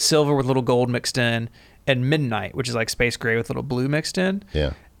silver with little gold mixed in, and midnight, which is like space gray with little blue mixed in.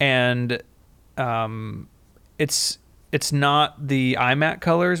 Yeah. And it's not the iMac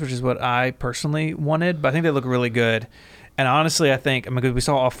colors, which is what I personally wanted, but I think they look really good. And honestly, because we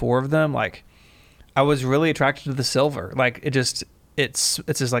saw all four of them, like I was really attracted to the silver. Like it's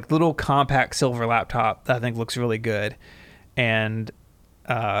this like little compact silver laptop that I think looks really good. And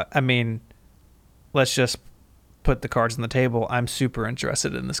I mean, let's just put the cards on the table. I'm super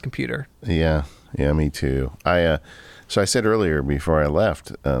interested in this computer. Yeah, me too. So I said earlier before I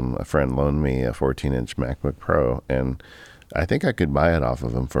left, a friend loaned me a 14-inch MacBook Pro, and I think I could buy it off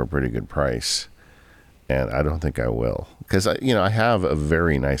of him for a pretty good price. And I don't think I will, because I have a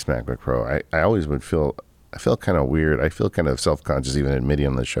very nice MacBook Pro. I always would feel kind of weird. I feel kind of self-conscious even admitting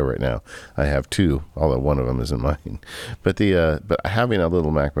on the show right now. I have two, although one of them isn't mine. But but having a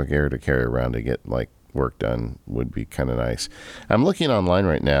little MacBook Air to carry around to get like work done would be kind of nice. I'm looking online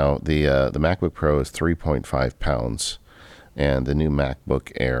right now. The MacBook Pro is 3.5 pounds, and the new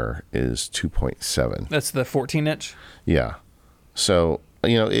MacBook Air is 2.7. That's the 14-inch? Yeah. So,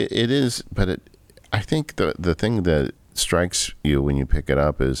 it is, but I think the thing that strikes you when you pick it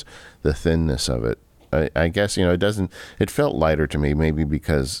up is the thinness of it. I guess, it felt lighter to me, maybe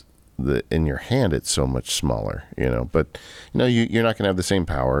because in your hand it's so much smaller, but you're not going to have the same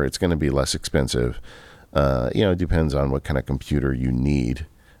power. It's going to be less expensive. It depends on what kind of computer you need.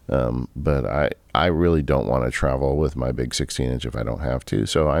 But I really don't want to travel with my big 16-inch if I don't have to.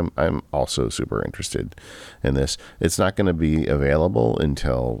 So I'm also super interested in this. It's not going to be available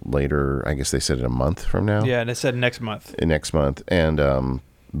until later. I guess they said a month from now. Yeah, they said next month. And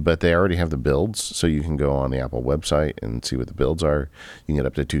but they already have the builds, so you can go on the Apple website and see what the builds are. You can get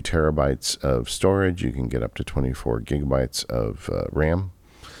up to 2 terabytes of storage. You can get up to 24 gigabytes of RAM.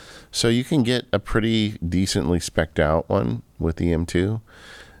 So you can get a pretty decently spec'd out one with the M2.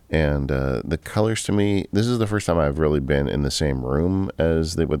 And the colors, to me, this is the first time I've really been in the same room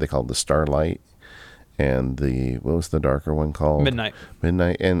as what they call the Starlight and what was the darker one called? Midnight.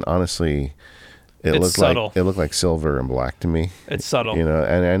 And honestly, it looked like silver and black to me. It's subtle.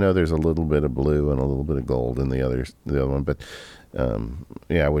 And I know there's a little bit of blue and a little bit of gold in the other one, but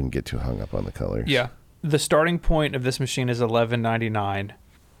I wouldn't get too hung up on the colors. Yeah. The starting point of this machine is $1199.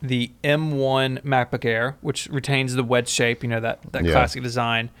 The M1 MacBook Air, which retains the wedge shape, that classic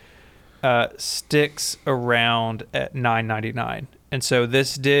design, sticks around at $999. And so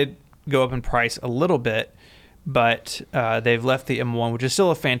this did go up in price a little bit, but they've left the M1, which is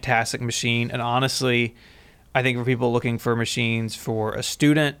still a fantastic machine. And honestly, I think for people looking for machines for a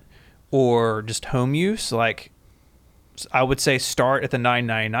student or just home use, like I would say start at the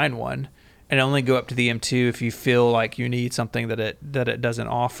 999 one and only go up to the M2 if you feel like you need something that it doesn't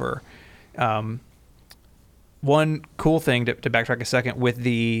offer. One cool thing to backtrack a second, with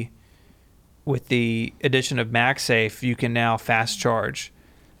the addition of MagSafe, you can now fast charge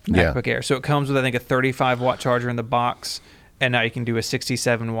MacBook Air. So it comes with, I think, a 35 watt charger in the box, and now you can do a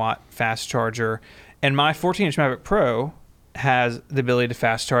 67 watt fast charger. And my 14-inch MacBook Pro has the ability to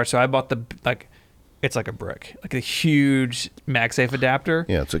fast charge. So I bought it's like a brick, like a huge MagSafe adapter.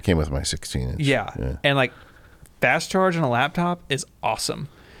 Yeah, so it came with my 16-inch. Yeah. And like fast charge on a laptop is awesome.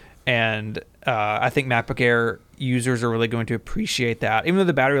 And I think MacBook Air users are really going to appreciate that. Even though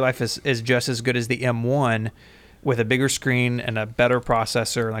the battery life is just as good as the M1 with a bigger screen and a better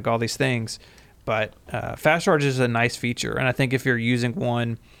processor and like all these things. But fast charge is a nice feature. And I think if you're using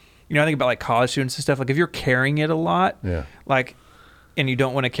one, I think about like college students and stuff, like if you're carrying it a lot, like, and you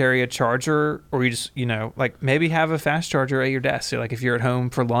don't want to carry a charger, or you just, like maybe have a fast charger at your desk. So like if you're at home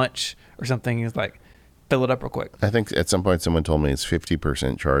for lunch or something, it's like, fill it up real quick. I think at some point someone told me it's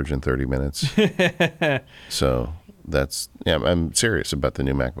 50% charge in 30 minutes. So I'm serious about the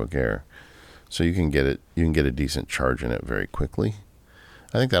new MacBook Air. So you can get a decent charge in it very quickly.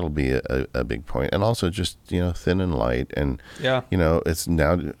 I think that'll be a big point. And also just, thin and light. And, it's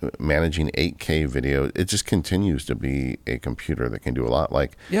now managing 8K video. It just continues to be a computer that can do a lot.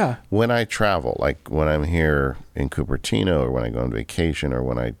 Like when I travel, like when I'm here in Cupertino, or when I go on vacation, or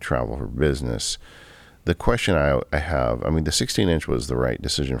when I travel for business, the question I have, the 16-inch was the right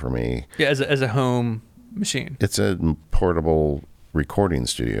decision for me. Yeah, as a home machine. It's a portable recording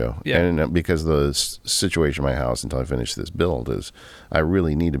studio. Yeah. And because the situation in my house until I finish this build is I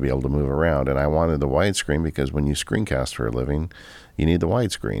really need to be able to move around. And I wanted the widescreen because when you screencast for a living, you need the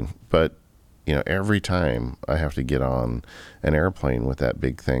widescreen. But, every time I have to get on an airplane with that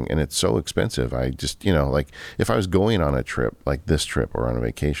big thing, and it's so expensive. I just, like if I was going on a trip like this trip or on a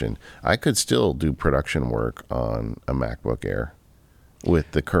vacation, I could still do production work on a MacBook Air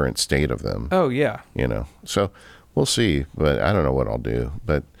with the current state of them. Oh, yeah. So we'll see, but I don't know what I'll do.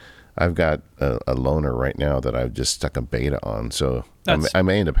 But I've got a loaner right now that I've just stuck a beta on, so I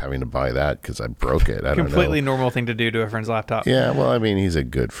may end up having to buy that because I broke it. I don't know. Completely normal thing to do to a friend's laptop. Yeah, well, he's a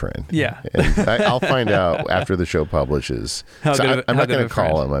good friend. Yeah. And I'll find out after the show publishes. I'm not going to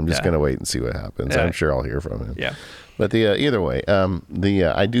call him. I'm just going to wait and see what happens. I'm sure I'll hear from him. Yeah. But either way,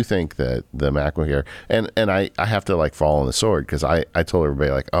 I do think that the MacBook Air, and I have to like fall on the sword because I told everybody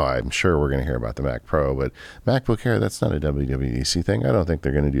like, oh, I'm sure we're going to hear about the Mac Pro, but MacBook Air, that's not a WWDC thing. I don't think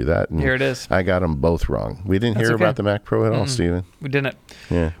they're going to do that. And here it is. I got them both wrong. We didn't hear about the Mac Pro at all, Steven. We didn't.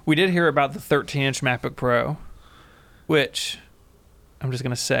 Yeah. We did hear about the 13-inch MacBook Pro, which I'm just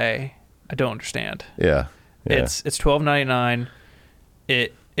going to say I don't understand. Yeah. It's $12.99.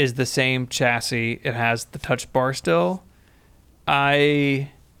 It is the same chassis. It has the touch bar still. Just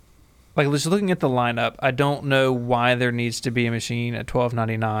looking at the lineup, I don't know why there needs to be a machine at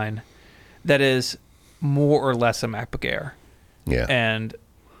 $12.99 that is more or less a MacBook Air. Yeah. And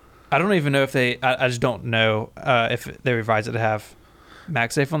I don't even know if I just don't know if they revised it to have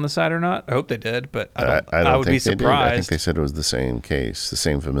MagSafe on the side or not. I hope they did, but I would be surprised. I think they said it was the same case, the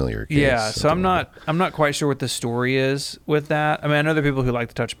same familiar case. Yeah, so I'm not quite sure what the story is with that. I know there are people who like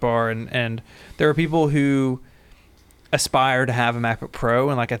the touch bar, and there are people who aspire to have a MacBook Pro,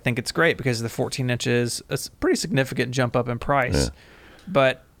 and I think it's great because the 14 inches is a pretty significant jump up in price. Yeah.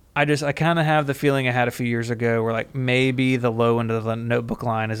 But I kind of have the feeling I had a few years ago where maybe the low end of the notebook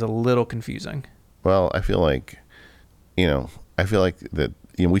line is a little confusing. Well, I feel like that,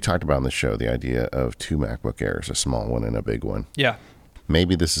 we talked about on the show the idea of two MacBook Airs, a small one and a big one. Yeah.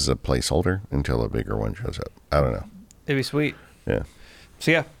 Maybe this is a placeholder until a bigger one shows up. I don't know. It'd be sweet. Yeah.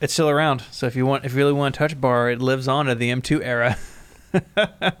 So yeah, it's still around. So if you really want a touch bar, it lives on to the M2 era.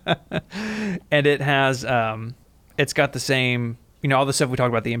 And it has, it's got the same, all the stuff we talked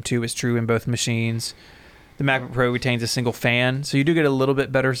about the M2 is true in both machines. The MacBook Pro retains a single fan, so you do get a little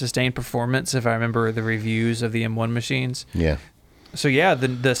bit better sustained performance if I remember the reviews of the M1 machines. Yeah. So yeah,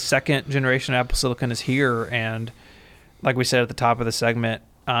 the second generation Apple Silicon is here, and like we said at the top of the segment,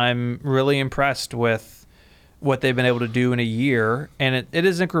 I'm really impressed with what they've been able to do in a year, and it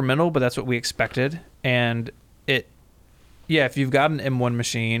is incremental, but that's what we expected. And if you've got an M1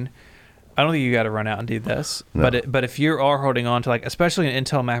 machine, I don't think you got to run out and do this. No. But if you are holding on to especially an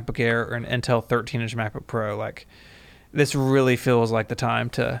Intel MacBook Air or an Intel 13-inch MacBook Pro, this really feels like the time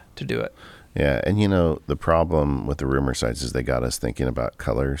to do it. Yeah, and the problem with the rumor sites is they got us thinking about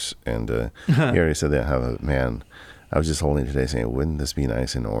colors, and you already said that. Man, I was just holding today saying, wouldn't this be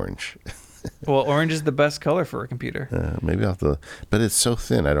nice in orange? Well, orange is the best color for a computer. Maybe I'll have to, but it's so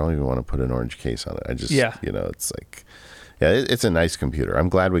thin, I don't even want to put an orange case on it. I just, it's like, it's a nice computer. I'm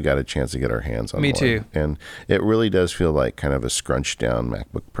glad we got a chance to get our hands on one. Me too. And it really does feel like kind of a scrunched down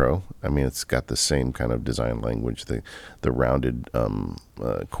MacBook Pro. I mean, it's got the same kind of design language, the rounded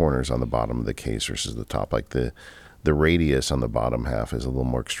corners on the bottom of the case versus the top. Like the radius on the bottom half is a little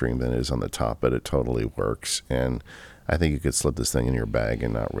more extreme than it is on the top, but it totally works. And I think you could slip this thing in your bag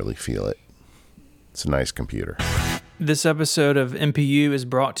and not really feel it. It's a nice computer. This episode of MPU is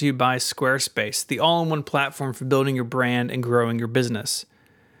brought to you by Squarespace, the all-in-one platform for building your brand and growing your business.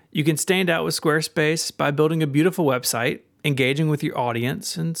 You can stand out with Squarespace by building a beautiful website, engaging with your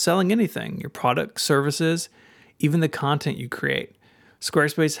audience, and selling anything, your products, services, even the content you create.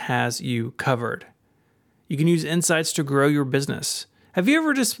 Squarespace has you covered. You can use insights to grow your business. Have you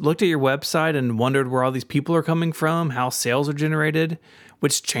ever just looked at your website and wondered where all these people are coming from, how sales are generated,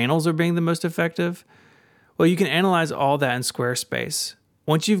 which channels are being the most effective? Well, you can analyze all that in Squarespace.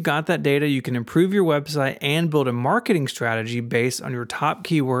 Once you've got that data, you can improve your website and build a marketing strategy based on your top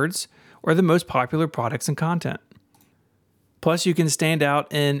keywords or the most popular products and content. Plus, you can stand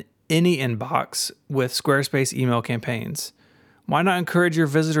out in any inbox with Squarespace email campaigns. Why not encourage your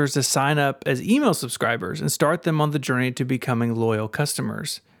visitors to sign up as email subscribers and start them on the journey to becoming loyal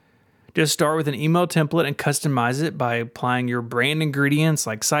customers? Just start with an email template and customize it by applying your brand ingredients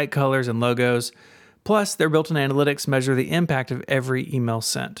like site colors and logos. Plus, their built-in analytics measure the impact of every email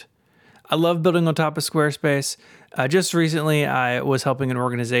sent. I love building on top of Squarespace. Just recently, I was helping an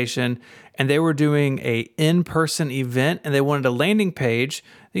organization, and they were doing an in-person event, and they wanted a landing page.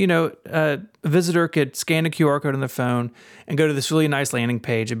 A visitor could scan a QR code on their phone and go to this really nice landing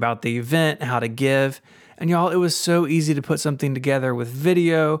page about the event, how to give. And y'all, it was so easy to put something together with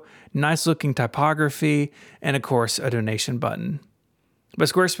video, nice-looking typography, and of course, a donation button. But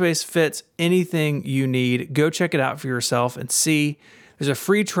Squarespace fits anything you need. Go check it out for yourself and see. There's a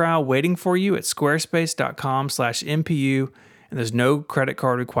free trial waiting for you at squarespace.com/MPU, and there's no credit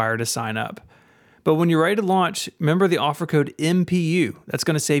card required to sign up. But when you're ready to launch, remember the offer code MPU. That's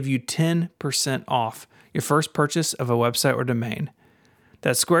going to save you 10% off your first purchase of a website or domain.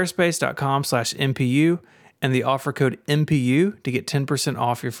 That's squarespace.com/MPU and the offer code MPU to get 10%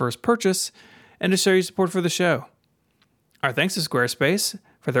 off your first purchase and to show your support for the show. Our thanks to Squarespace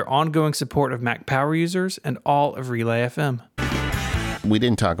for their ongoing support of Mac Power users and all of Relay FM. We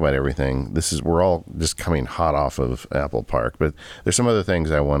didn't talk about everything. We're all just coming hot off of Apple Park, but there's some other things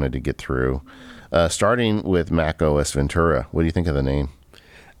I wanted to get through. Starting with Mac OS Ventura. What do you think of the name?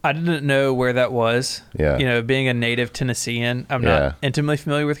 I didn't know where that was. Yeah. Being a native Tennessean, I'm not intimately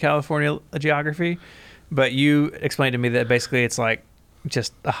familiar with California geography, but you explained to me that basically it's like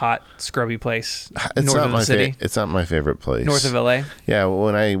just a hot, scrubby place north of the city. It's not my favorite place. North of LA? Yeah,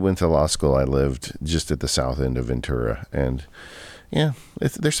 when I went to law school, I lived just at the south end of Ventura, and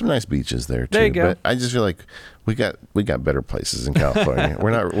there's some nice beaches there too. There you go. But I just feel like we got better places in California. we're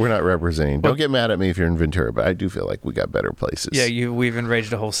not representing. Don't get mad at me if you're in Ventura, but I do feel like we got better places. Yeah, we've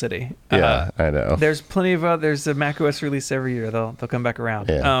enraged a whole city. Yeah, I know. There's plenty of there's a macOS release every year. They'll come back around.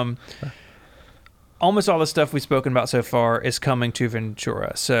 Yeah. Almost all the stuff we've spoken about so far is coming to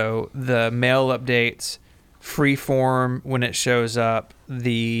Ventura. So the mail updates, Freeform when it shows up,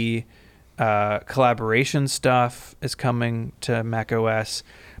 the collaboration stuff is coming to macOS,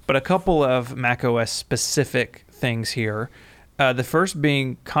 but a couple of macOS specific things here. The first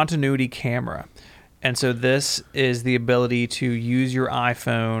being continuity camera. And so this is the ability to use your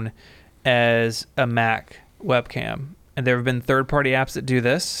iPhone as a Mac webcam. And there have been third-party apps that do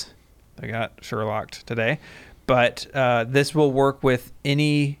this. I got Sherlocked today, but this will work with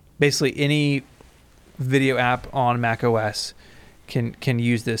basically any video app on macOS can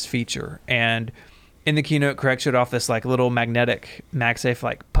use this feature. And in the keynote, Craig showed off this like little magnetic MagSafe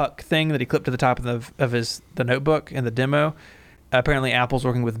like puck thing that he clipped to the top of the notebook in the demo. Apparently, Apple's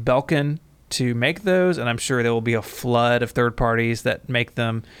working with Belkin to make those, and I'm sure there will be a flood of third parties that make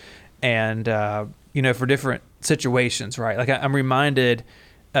them, and for different situations, right? Like I'm reminded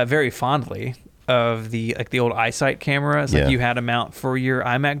very fondly of the old iSight cameras. Like you had a mount for your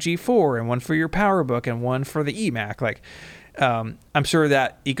iMac G4 and one for your PowerBook and one for the eMac. Like I'm sure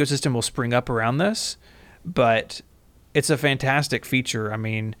that ecosystem will spring up around this, but it's a fantastic feature. I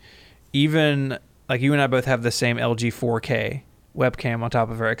mean, even like you and I both have the same LG 4K webcam on top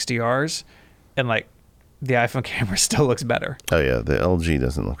of our XDRs, and like the iPhone camera still looks better. Oh yeah, the LG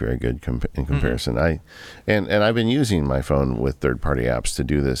doesn't look very good in comparison. And I've been using my phone with third-party apps to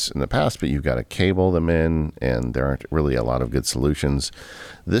do this in the past, but you've got to cable them in, and there aren't really a lot of good solutions.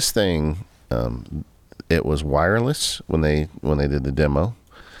 This thing, it was wireless when they did the demo.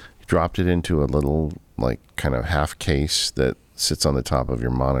 You dropped it into a little like kind of half case that sits on the top of your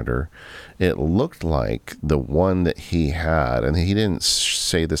monitor. It looked like the one that he had, and he didn't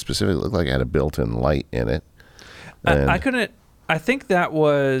say this specifically, it looked like it had a built-in light in it. I think that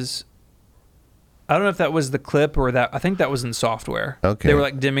was, I don't know if that was the clip or that, I think that was in software. Okay. They were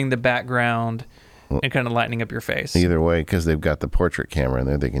like dimming the background and kind of lightening up your face. Either way, because they've got the portrait camera in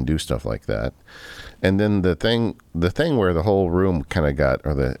there, they can do stuff like that. And then the thing where the whole room kind of got,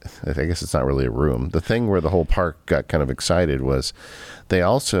 I guess it's not really a room, the thing where the whole park got kind of excited was they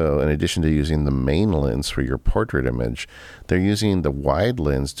also, in addition to using the main lens for your portrait image, they're using the wide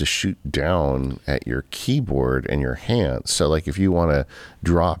lens to shoot down at your keyboard and your hands. So like if you want to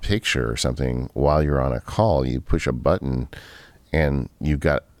draw a picture or something while you're on a call, you push a button and you've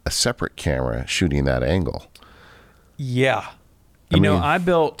got a separate camera shooting that angle. Yeah. I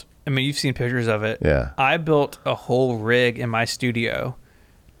mean, you've seen pictures of it. Yeah. I built a whole rig in my studio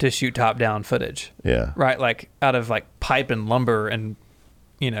to shoot top-down footage. Yeah. Right? Like out of like pipe and lumber and,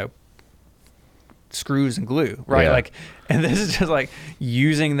 screws and glue. Right? Yeah. Like, and this is just like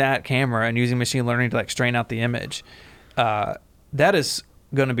using that camera and using machine learning to like strain out the image. That is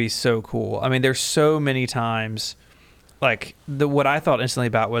going to be so cool. I mean, there's so many times, like what I thought instantly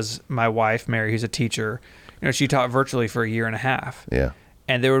about was my wife, Mary, who's a teacher. She taught virtually for 1.5 years. Yeah.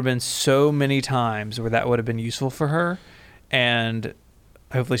 And there would have been so many times where that would have been useful for her. And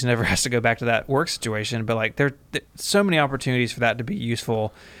hopefully she never has to go back to that work situation. But like there's so many opportunities for that to be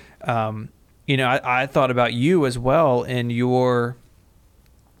useful. I thought about you as well in your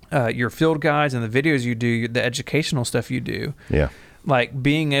field guides and the videos you do, the educational stuff you do. Yeah. Like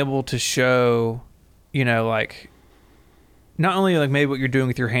being able to show, like not only like maybe what you're doing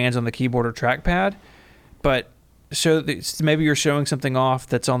with your hands on the keyboard or trackpad, but maybe you're showing something off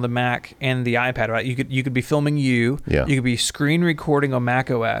that's on the Mac and the iPad, right? You could be filming you. Yeah. You could be screen recording on Mac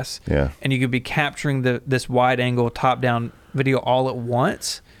OS. Yeah. And you could be capturing this wide angle top down video all at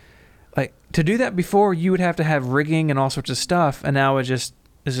once. Like to do that before, you would have to have rigging and all sorts of stuff, and now it's just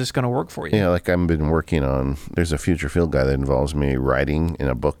going to work for you. Yeah, like I've been working on, there's a future field guide that involves me writing in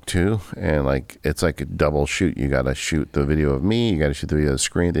a book too, and like it's like a double shoot. You got to shoot the video of me, you got to shoot the video of the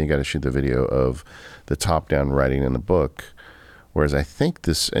screen, then you got to shoot the video of the top-down writing in the book. Whereas I think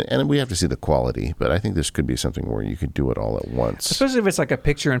this, and we have to see the quality, but I think this could be something where you could do it all at once. Especially if it's like a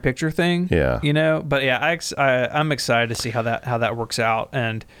picture-in-picture thing. Yeah. But yeah, I'm excited to see how that works out.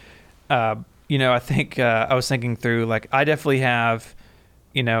 And, I think I was thinking through, like, I definitely have,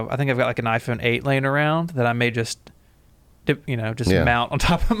 I think I've got like an iPhone 8 laying around that I may just mount on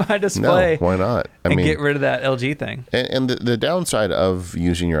top of my display. No, why not? I mean, get rid of that LG thing. And the downside of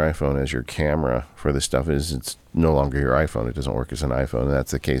using your iPhone as your camera for this stuff is it's no longer your iPhone. It doesn't work as an iPhone, and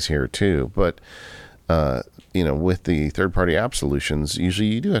that's the case here too. But with the third-party app solutions, usually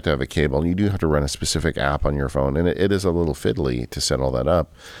you do have to have a cable, and you do have to run a specific app on your phone, and it is a little fiddly to set all that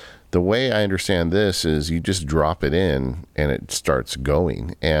up. The way I understand this is you just drop it in, and it starts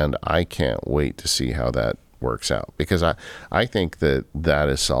going, and I can't wait to see how that works out, because I think that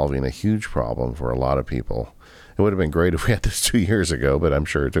is solving a huge problem for a lot of people. It would have been great if we had this 2 years ago, but I'm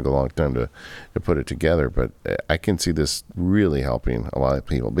sure it took a long time to put it together. But I can see this really helping a lot of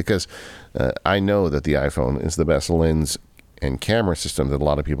people, because I know that the iPhone is the best lens and camera system that a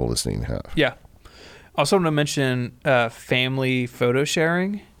lot of people listening have. Yeah. Also want to mention family photo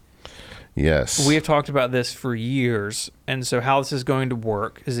sharing. Yes. We have talked about this for years. And so how this is going to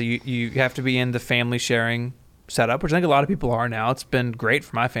work is that you have to be in the family sharing setup, which I think a lot of people are now. It's been great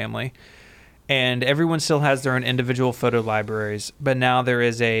for my family. And everyone still has their own individual photo libraries, but now there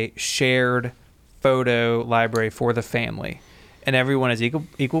is a shared photo library for the family. And everyone has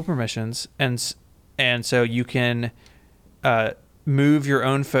equal permissions. And so you can move your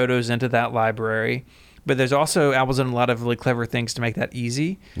own photos into that library. But there's also, Apple's done a lot of really clever things to make that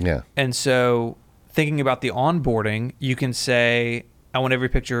easy. Yeah. And so thinking about the onboarding, you can say, I want every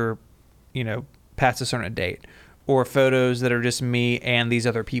picture, past a certain date, or photos that are just me and these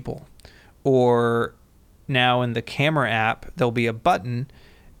other people. Or now in the camera app, there'll be a button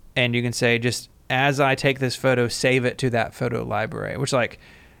and you can say, just as I take this photo, save it to that photo library, which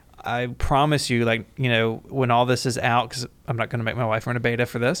I promise you, when all this is out, because I'm not going to make my wife run a beta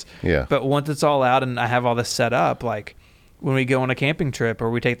for this. Yeah. But once it's all out and I have all this set up, like when we go on a camping trip or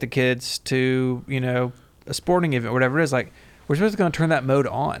we take the kids to, a sporting event, whatever it is, like we're supposed to go and turn that mode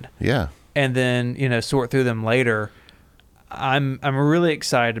on. Yeah. and then, sort through them later. I'm really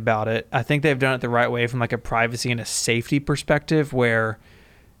excited about it. I think they've done it the right way from like a privacy and a safety perspective, where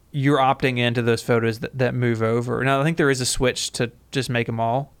you're opting into those photos that move over. Now, I think there is a switch to just make them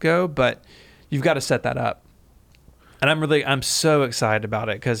all go, but you've got to set that up. And I'm so excited about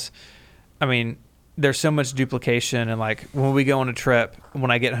it because, I mean, there's so much duplication. And like when we go on a trip, when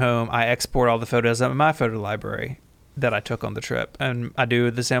I get home, I export all the photos out of my photo library that I took on the trip. And I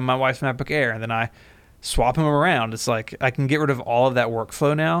do the same with my wife's MacBook Air. And then I swap them around. It's like I can get rid of all of that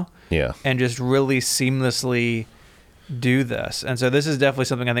workflow now. Yeah. And just really seamlessly do this. And so this is definitely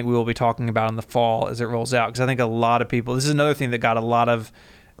something I think we will be talking about in the fall as it rolls out, because I think a lot of people, this is another thing that got a lot of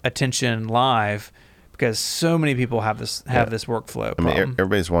attention live, because so many people have this workflow problem. I mean,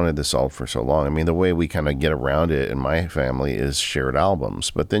 everybody's wanted this solved for so long. I mean, the way we kind of get around it in my family is shared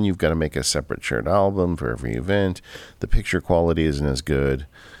albums, but then you've got to make a separate shared album for every event. The picture quality isn't as good,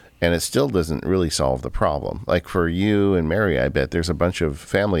 and it still doesn't really solve the problem. Like for you and Mary, I bet there's a bunch of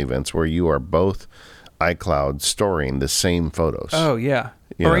family events where you are both iCloud storing the same photos. Oh, yeah.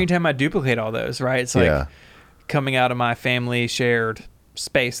 Or anytime I duplicate all those, right? It's like coming out of my family shared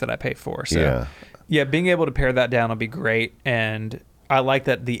space that I pay for. So, yeah, being able to pare that down will be great. And I like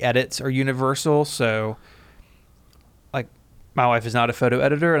that the edits are universal. So, like, my wife is not a photo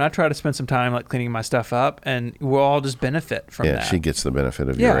editor, and I try to spend some time like cleaning my stuff up, and we'll all just benefit from that. Yeah, she gets the benefit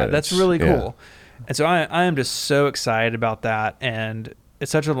of your edits. Yeah, that's really cool. And so I am just so excited about that. And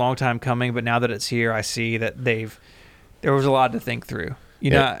it's such a long time coming, but now that it's here, I see that there was a lot to think through,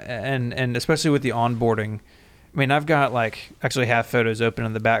 know, and especially with the onboarding. I mean, I've got actually have photos open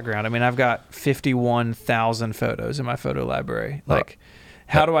in the background. I mean, I've got 51,000 photos in my photo library.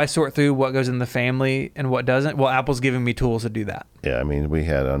 How do I sort through what goes in the family and what doesn't? Well, Apple's giving me tools to do that. Yeah. I mean,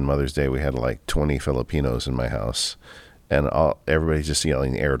 on Mother's Day, we had 20 Filipinos in my house. And everybody's just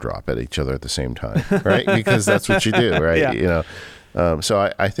yelling airdrop at each other at the same time, right? Because that's what you do, right? Yeah.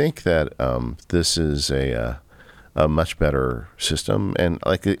 So I think that this is a much better system. And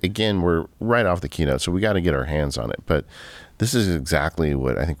again, we're right off the keynote, so we got to get our hands on it. But this is exactly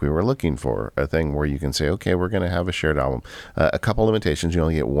what I think we were looking for, a thing where you can say, okay, we're going to have a shared album. A couple limitations. You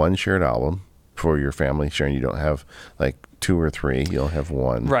only get one shared album for your family sharing. You don't have two or three. You'll have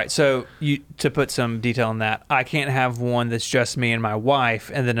one. Right. So to put some detail on that, I can't have one that's just me and my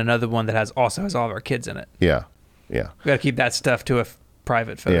wife, and then another one that also has all of our kids in it. Yeah. Yeah. We got to keep that stuff to a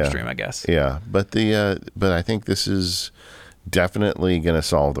private photo stream, I guess. Yeah. But but I think this is definitely going to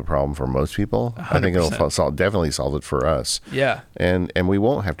solve the problem for most people. 100%. I think it'll definitely solve it for us. Yeah. And we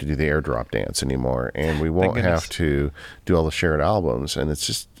won't have to do the airdrop dance anymore, and we won't have to do all the shared albums. And it's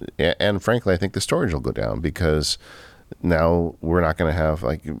just, and frankly, I think the storage will go down, because now we're not going to have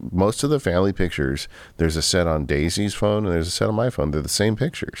most of the family pictures. There's a set on Daisy's phone and there's a set on my phone. They're the same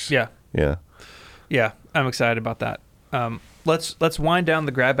pictures. Yeah. Yeah. Yeah. I'm excited about that. Let's wind down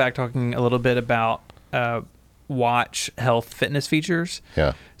the grab bag talking a little bit about watch health fitness features.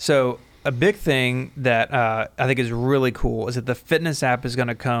 Yeah. So a big thing that I think is really cool is that the fitness app is going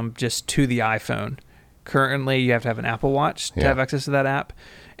to come just to the iPhone. Currently, you have to have an Apple Watch to have access to that app,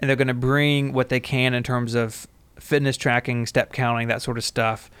 and they're going to bring what they can in terms of fitness tracking, step counting, that sort of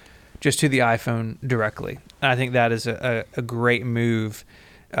stuff, just to the iPhone directly. And I think that is a great move.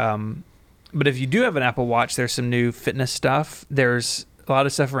 But if you do have an Apple Watch, there's some new fitness stuff. There's a lot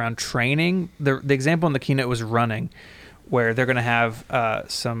of stuff around training. The example in the keynote was running, where they're going to have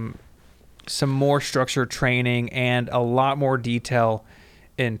some more structured training and a lot more detail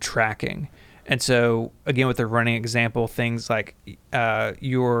in tracking. And so, again, with the running example, things like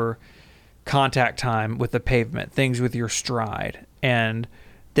your contact time with the pavement, things with your stride. And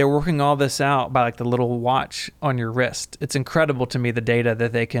they're working all this out by the little watch on your wrist. It's incredible to me, the data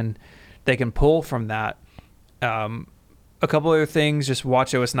that they can pull from that. A couple other things, just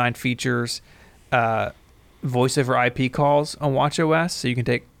watchOS 9 features, voice over IP calls on watchOS, so you can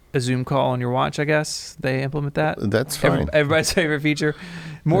take a Zoom call on your watch, I guess. They implement that. That's fine. Everybody's favorite feature.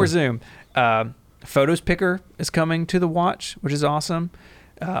 More Zoom. Photos Picker is coming to the watch, which is awesome.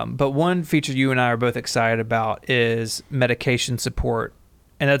 But one feature you and I are both excited about is medication support.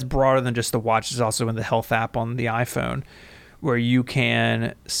 And that's broader than just the watch. It's also in the health app on the iPhone, where you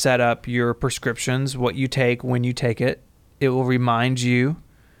can set up your prescriptions, what you take, when you take it. It will remind you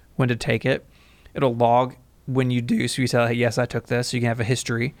when to take it. It'll log when you do. So you tell, hey, yes, I took this. So you can have a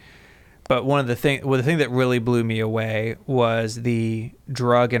history. But the thing that really blew me away was the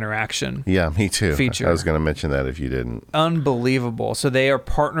drug interaction. Yeah, me too. Feature. I was going to mention that if you didn't. Unbelievable. So they are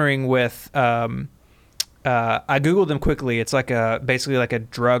partnering with, I Googled them quickly. It's basically like a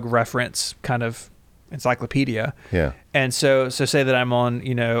drug reference kind of encyclopedia. Yeah. And so say that I'm on,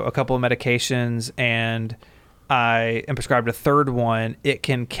 a couple of medications and I am prescribed a third one, it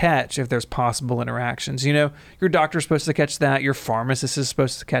can catch if there's possible interactions. Your doctor's supposed to catch that, your pharmacist is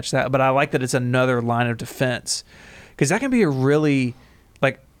supposed to catch that, but I like that it's another line of defense, because that can be a really,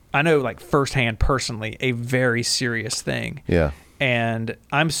 I know, firsthand personally, a very serious thing. Yeah. And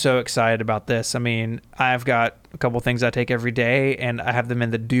I'm so excited about this. I mean, I've got a couple of things I take every day, and I have them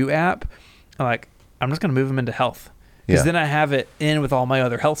in the Do app. I'm just going to move them into health, because then I have it in with all my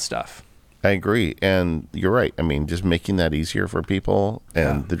other health stuff. I agree. And you're right. I mean, just making that easier for people.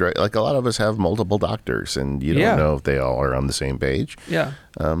 And a lot of us have multiple doctors, and you don't know if they all are on the same page. Yeah.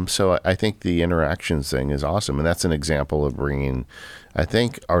 So I think the interactions thing is awesome. And that's an example of bringing, I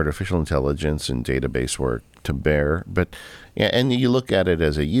think, artificial intelligence and database work to bear. But and you look at it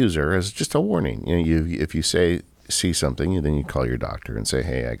as a user as just a warning. If you see something, then you call your doctor and say,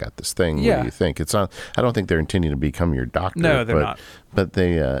 "Hey, I got this thing. What do you think?" It's not. I don't think they're intending to become your doctor. No, they're not. But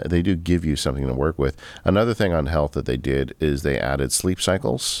they do give you something to work with. Another thing on health that they did is they added sleep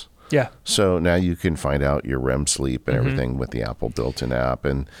cycles. Yeah. So now you can find out your REM sleep and everything with the Apple built-in app.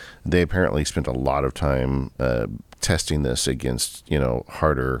 And they apparently spent a lot of time testing this against,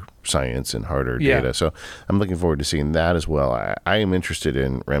 harder science and harder data. So I'm looking forward to seeing that as well. I am interested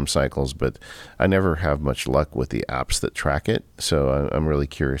in REM cycles, but I never have much luck with the apps that track it. So I'm really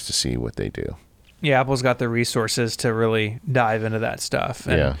curious to see what they do. Yeah, Apple's got the resources to really dive into that stuff.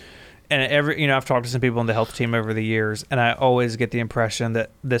 And, and I've talked to some people on the health team over the years, and I always get the impression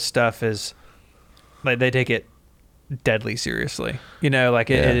that this stuff is, they take it deadly seriously. It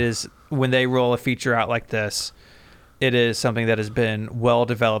is, when they roll a feature out like this, it is something that has been well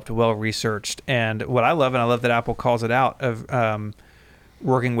developed, well researched. And what I love, and I love that Apple calls it out, of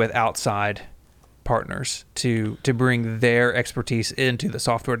working with outside partners to bring their expertise into the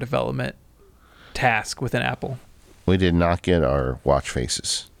software development task within Apple. We did not get our watch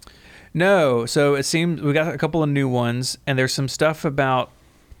faces. No, so it seems we got a couple of new ones, and there's some stuff about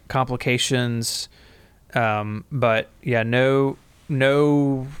complications, but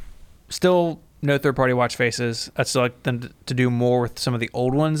still no third-party watch faces. I'd still like them to do more with some of the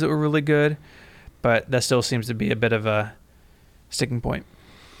old ones that were really good, but that still seems to be a bit of a sticking point.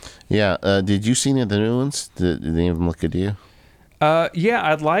 Yeah, did you see any of the new ones? Did any of them look good to you?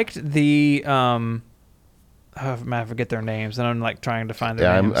 I liked the I forget their names, and I'm trying to find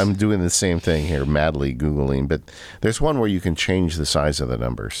their names. I'm doing the same thing here, madly Googling, but there's one where you can change the size of the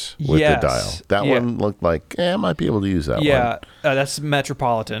numbers with the dial. That one looked like, I might be able to use that one. Yeah, that's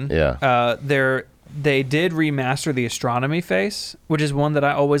Metropolitan. Yeah. They did remaster the astronomy face, which is one that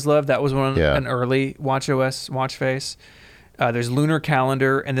I always loved. That was an early watchOS watch face. There's Lunar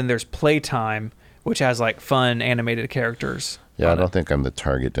Calendar, and then there's Playtime, which has fun animated characters. Yeah, I don't think I'm the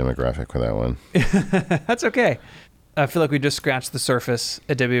target demographic for that one. That's okay. I feel like we just scratched the surface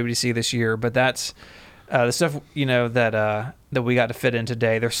at WWDC this year, but that's the stuff that we got to fit in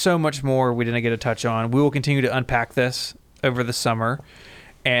today. There's so much more we didn't get to touch on. We will continue to unpack this over the summer,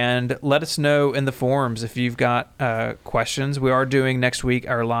 and let us know in the forums if you've got questions. We are doing next week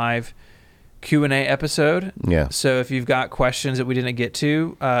our live Q&A episode. Yeah. So if you've got questions that we didn't get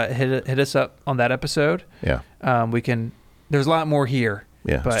to, hit us up on that episode. Yeah. We can. There's a lot more here.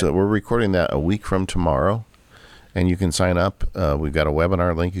 Yeah. So we're recording that a week from tomorrow, and you can sign up. We've got a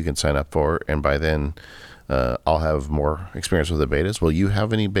webinar link you can sign up for, and by then I'll have more experience with the betas. Will you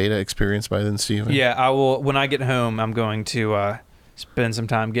have any beta experience by then, Stephen? Yeah, I will. When I get home, I'm going to spend some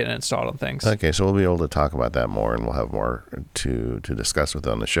time getting it installed on things. Okay, so we'll be able to talk about that more, and we'll have more to discuss with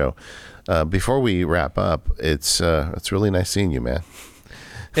on the show. Before we wrap up, it's really nice seeing you, man.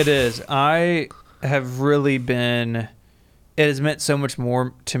 It is. I have really been. It has meant so much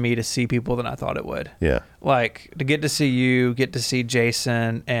more to me to see people than I thought it would. Yeah. To get to see you, get to see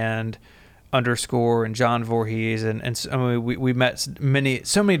Jason and Underscore and John Voorhees, and I mean, we met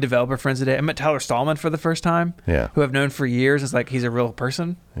so many developer friends today. I met Tyler Stallman for the first time. Yeah. Who I've known for years. It's he's a real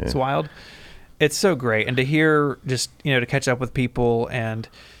person. Yeah. It's wild. It's so great, and to hear just to catch up with people. And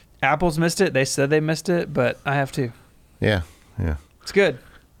Apple's missed it. They said they missed it, but I have too. Yeah. Yeah. It's good.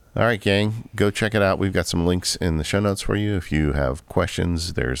 All right, gang, go check it out. We've got some links in the show notes for you. If you have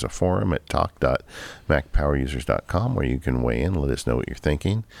questions, there's a forum at talk.macpowerusers.com where you can weigh in, let us know what you're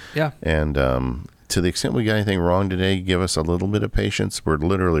thinking. Yeah. And to the extent we got anything wrong today, give us a little bit of patience. We're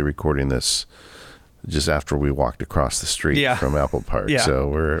literally recording this just after we walked across the street from Apple Park. Yeah.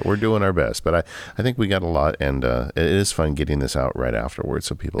 So we're doing our best. But I think we got a lot, and it is fun getting this out right afterwards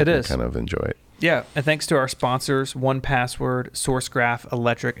so people can kind of enjoy it. Yeah, and thanks to our sponsors, 1Password, SourceGraph,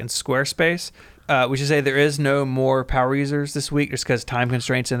 Electric, and Squarespace. We should say there is no more power users this week just because time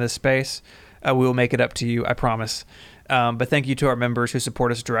constraints in this space. we will make it up to you, I promise. But thank you to our members who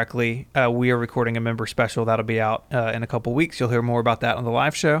support us directly. We are recording a member special that'll be out in a couple weeks. You'll hear more about that on the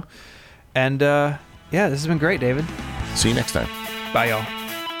live show. And this has been great, David. See you next time. Bye, y'all.